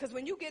 Because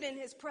when you get in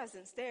his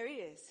presence, there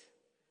is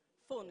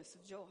fullness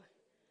of joy.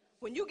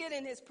 When you get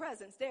in his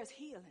presence, there's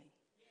healing.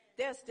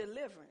 There's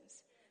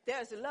deliverance.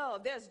 There's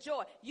love. There's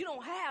joy. You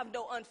don't have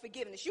no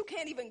unforgiveness. You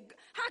can't even,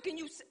 how can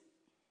you say?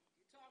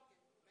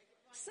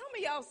 Some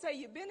of y'all say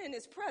you've been in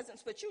his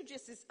presence, but you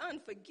just as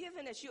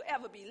unforgiving as you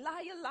ever be.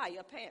 Liar,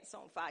 liar, pants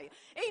on fire.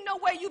 Ain't no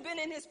way you've been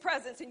in his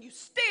presence and you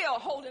still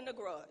holding a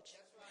grudge.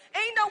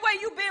 Ain't no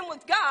way you've been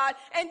with God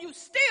and you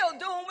still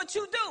doing what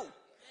you do.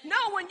 No,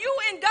 when you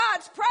in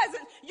God's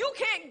presence, you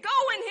can't go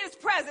in his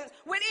presence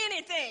with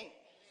anything.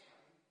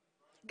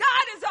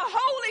 God is a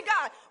holy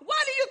God.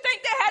 Why do you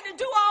think they had to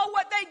do all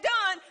what they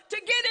done to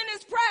get in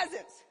his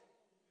presence?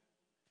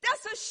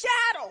 That's a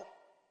shadow.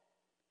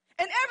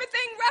 And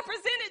everything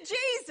represented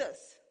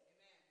Jesus.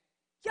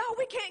 Y'all,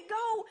 we can't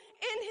go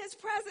in his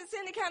presence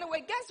any kind of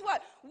way. Guess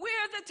what?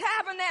 We're the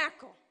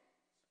tabernacle.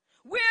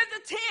 We're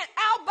the tent.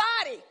 Our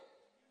body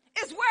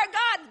is where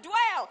God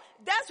dwells.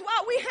 That's why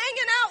we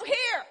hanging out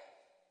here.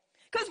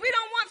 Because we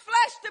don't want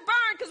flesh to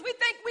burn. Because we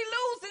think we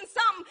losing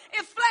something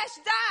if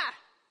flesh die.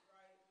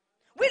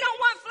 We don't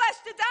want flesh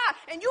to die.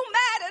 And you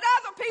mad at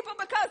other people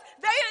because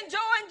they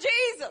enjoying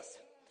Jesus.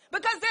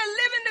 Because they're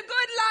living the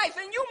good life.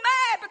 And you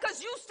mad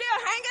because you still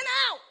hanging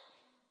out.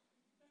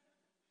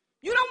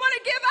 You don't want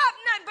to give up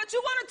nothing, but you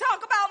want to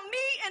talk about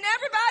me and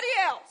everybody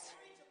else.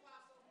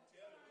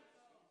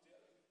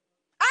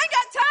 I ain't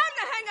got time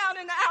to hang out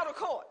in the outer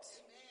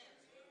courts.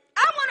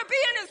 I want to be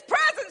in his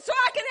presence so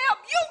I can help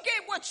you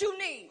get what you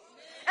need.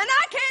 And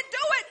I can't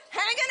do it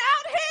hanging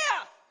out here.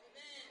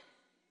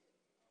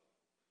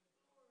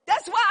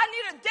 That's why I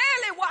need a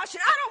daily washing.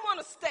 I don't want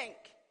to stink.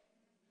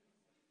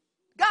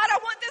 God, I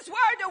want this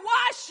word to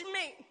wash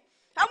me.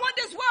 I want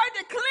this word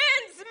to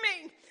cleanse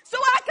me so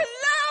I can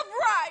love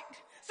right,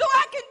 so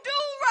I can do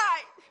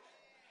right.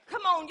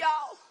 Come on,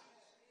 y'all.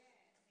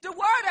 The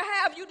word will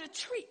have you to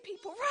treat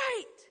people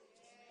right.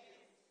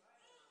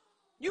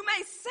 You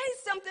may say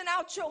something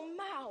out your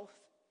mouth,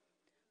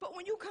 but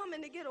when you come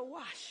in to get a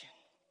washing,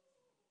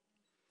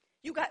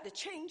 you got to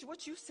change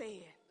what you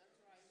said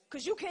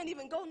because you can't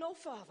even go no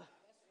further.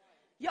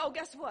 Yo,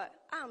 guess what?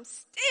 I'm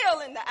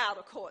still in the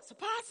outer courts.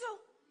 Apostle,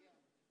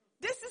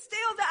 this is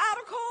still the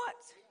outer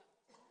courts.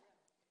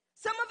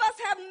 Some of us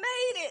have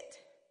made it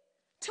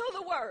to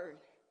the word,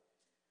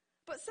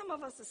 but some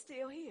of us are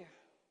still here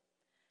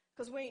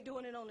because we ain't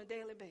doing it on a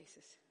daily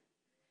basis.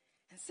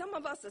 And some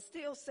of us are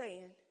still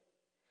saying,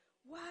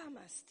 why am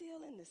I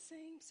still in the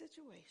same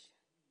situation?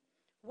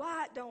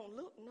 Why it don't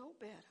look no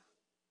better?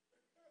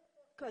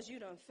 Because you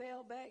done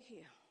fell back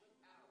here.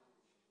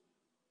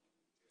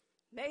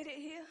 Made it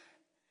here,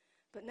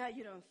 but now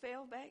you done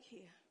fell back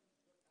here.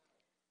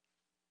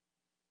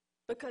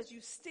 Because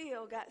you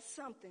still got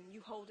something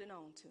you holding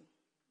on to.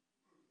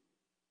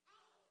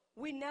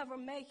 We never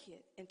make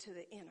it into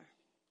the inner.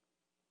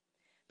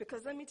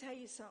 Because let me tell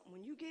you something.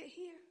 When you get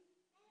here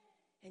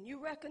and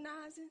you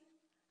recognizing,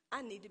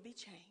 I need to be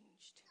changed.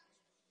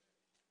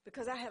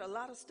 Because I had a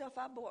lot of stuff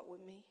I brought with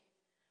me.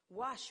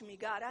 Wash me,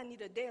 God. I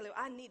need a daily.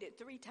 I need it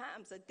 3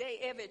 times a day.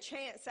 Every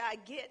chance I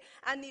get,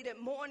 I need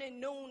it morning,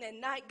 noon,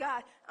 and night.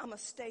 God, I'm going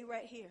to stay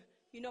right here.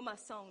 You know my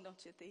song, don't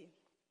you, Thea?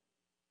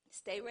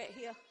 Stay right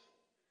here.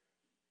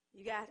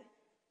 You got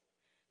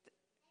it?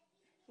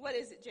 What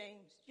is it,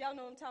 James? Y'all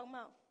know what I'm talking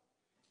about?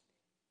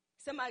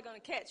 Somebody going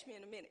to catch me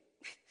in a minute.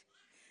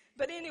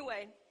 But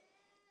anyway,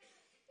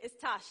 it's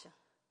Tasha.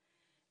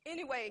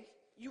 Anyway,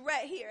 you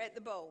right here at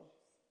the bowl.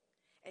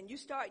 And you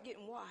start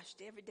getting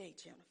washed every day,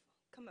 Jennifer.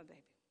 Come on, baby.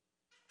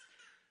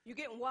 You're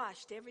getting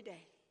washed every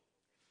day.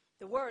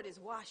 The word is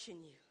washing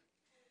you.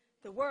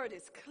 The word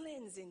is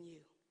cleansing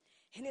you.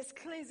 And it's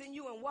cleansing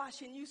you and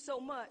washing you so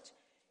much,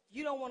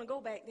 you don't want to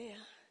go back there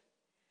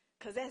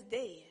because that's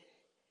dead.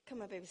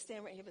 Come on, baby,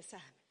 stand right here beside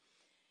me.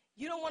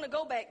 You don't want to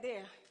go back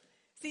there.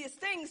 See, it's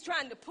things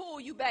trying to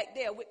pull you back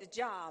there with the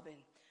job and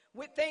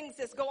with things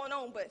that's going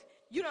on, but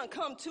you done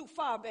come too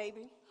far,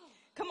 baby.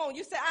 Come on,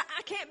 you say,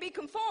 I can't be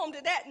conformed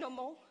to that no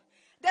more.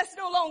 That's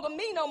no longer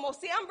me no more.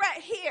 See, I'm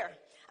right here.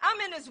 I'm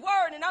in his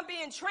word and I'm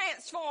being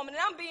transformed and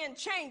I'm being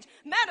changed.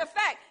 Matter of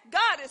fact,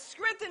 God is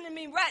strengthening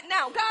me right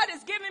now. God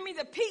is giving me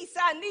the peace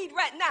I need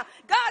right now.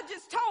 God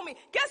just told me,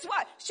 guess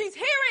what? She's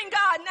hearing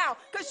God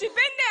now because she's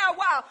been there a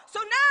while.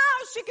 So now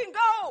she can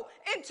go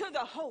into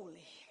the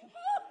holy.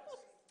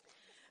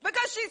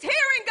 Because she's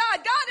hearing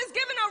God. God is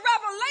giving a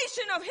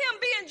revelation of him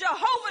being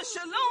Jehovah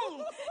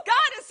Shalom.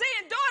 God is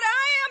saying, daughter,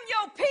 I am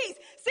your peace.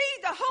 See,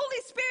 the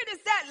Holy Spirit is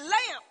that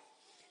lamp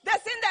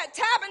that's in that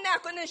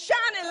tabernacle and is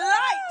shining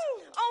light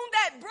on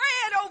that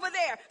bread over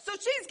there. So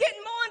she's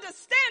getting more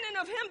understanding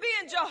of him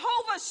being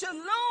Jehovah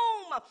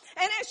Shalom.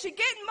 And as she's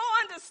getting more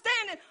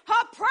understanding,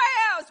 her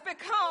prayers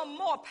become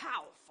more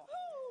powerful.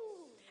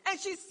 And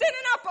she's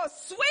sending up a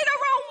sweet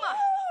aroma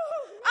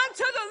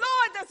unto the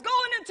Lord that's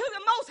going into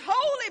the most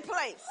holy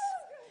place.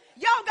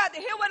 Y'all got to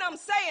hear what I'm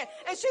saying.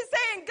 And she's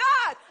saying,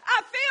 God, I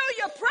feel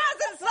your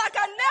presence like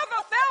I never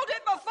felt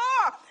it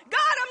before.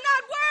 God, I'm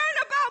not worrying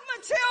about my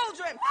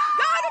children.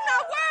 God, I'm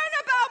not worrying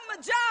about my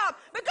job.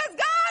 Because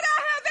God, I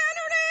have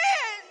entered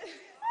in.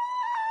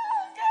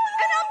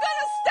 And I'm going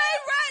to stay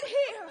right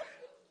here.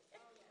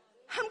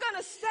 I'm going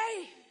to stay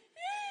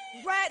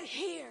right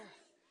here.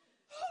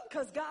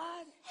 Because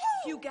God,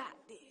 you got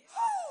this.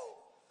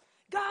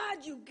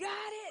 God, you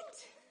got it.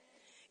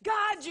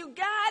 God, you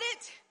got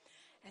it.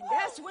 And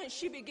that's when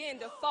she began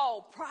to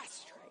fall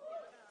prostrate.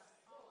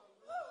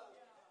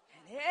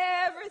 And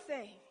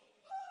everything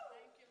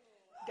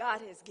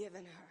God has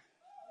given her,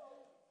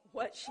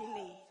 what she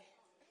needs.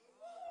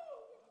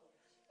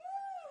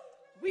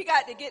 We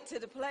got to get to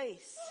the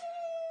place.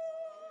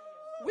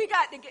 We ain't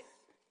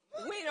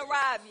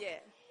arrived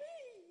yet.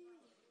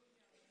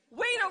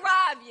 We ain't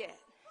arrived yet.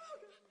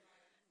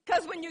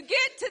 Because when you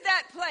get to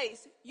that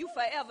place, you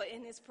forever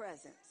in his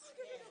presence.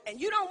 And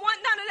you don't want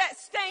none of that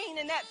stain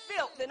and that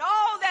filth and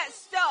all that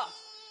stuff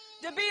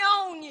to be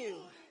on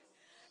you.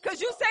 Because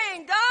you're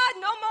saying, God,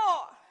 no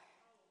more.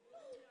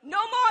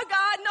 No more,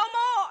 God, no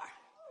more.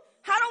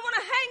 I don't want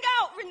to hang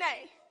out,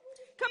 Renee.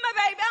 Come on,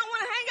 baby, I don't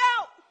want to hang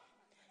out.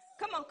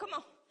 Come on, come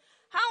on.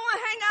 I don't want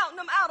to hang out in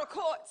them outer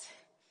courts.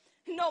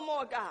 No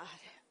more, God.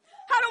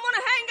 I don't want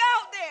to hang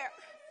out there.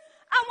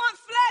 I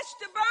want flesh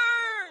to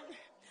burn.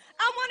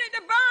 I want it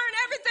to burn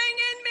everything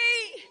in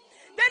me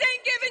that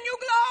ain't giving you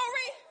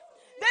glory,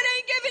 that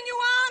ain't giving you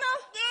honor.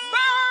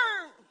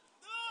 Burn.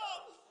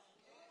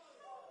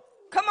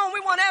 Come on,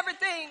 we want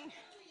everything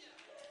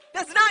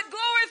that's not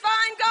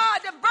glorifying God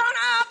to burn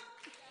up.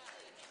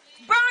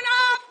 Burn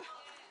up.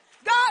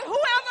 God,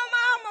 whoever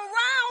I'm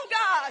around,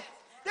 God,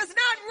 does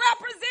not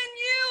represent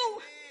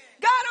you.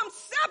 God, I'm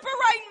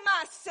separating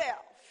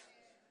myself.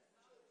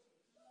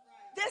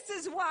 This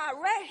is why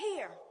right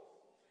here,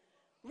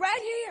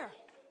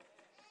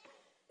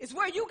 is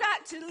where you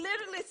got to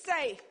literally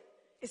say,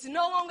 it's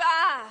no longer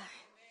I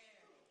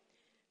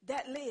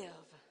that live,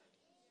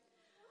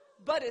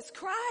 but it's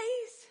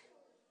Christ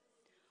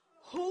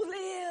who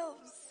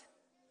lives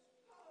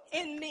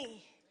in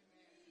me.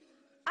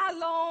 I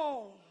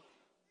long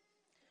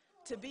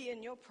to be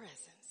in your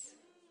presence.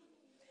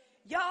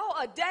 Y'all,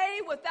 a day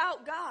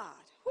without God,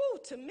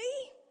 to me,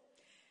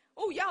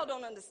 y'all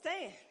don't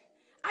understand.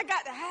 I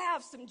got to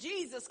have some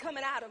Jesus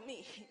coming out of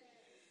me.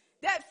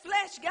 That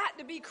flesh got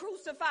to be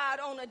crucified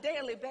on a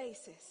daily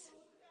basis.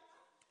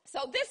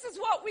 So this is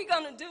what we're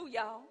going to do,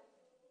 y'all.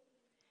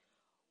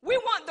 We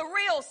want the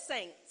real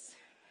saints.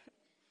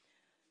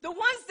 The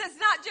ones that's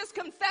not just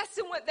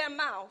confessing with their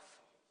mouth.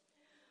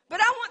 But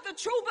I want the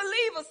true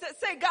believers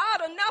that say,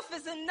 God, enough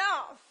is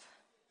enough.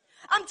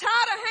 I'm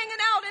tired of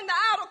hanging out in the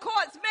outer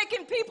courts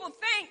making people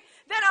think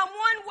that I'm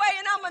one way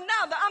and I'm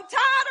another. I'm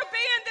tired of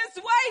being this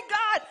way,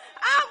 God.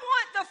 I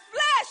want the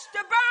flesh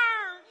to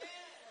burn.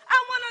 I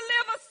want to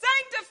live a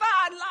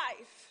sanctified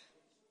life.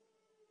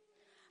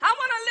 I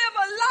want to live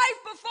a life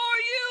before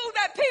you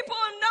that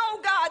people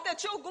know, God,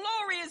 that your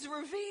glory is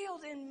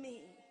revealed in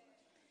me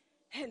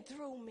and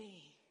through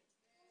me.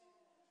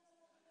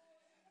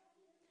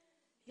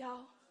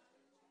 Y'all,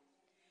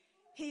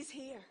 he's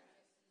here.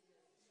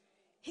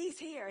 He's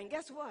here. And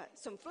guess what?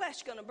 Some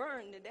flesh going to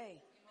burn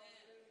today.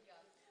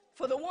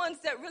 For the ones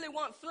that really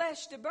want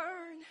flesh to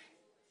burn,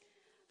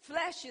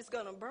 flesh is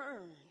going to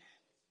burn.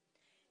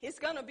 It's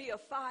going to be a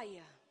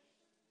fire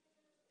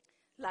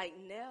like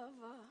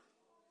never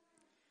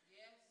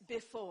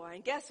before.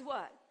 And guess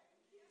what?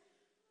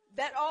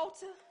 That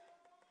altar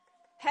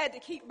had to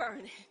keep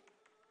burning.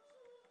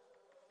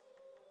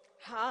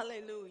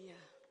 Hallelujah.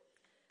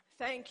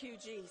 Thank you,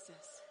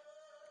 Jesus.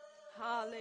 Hallelujah.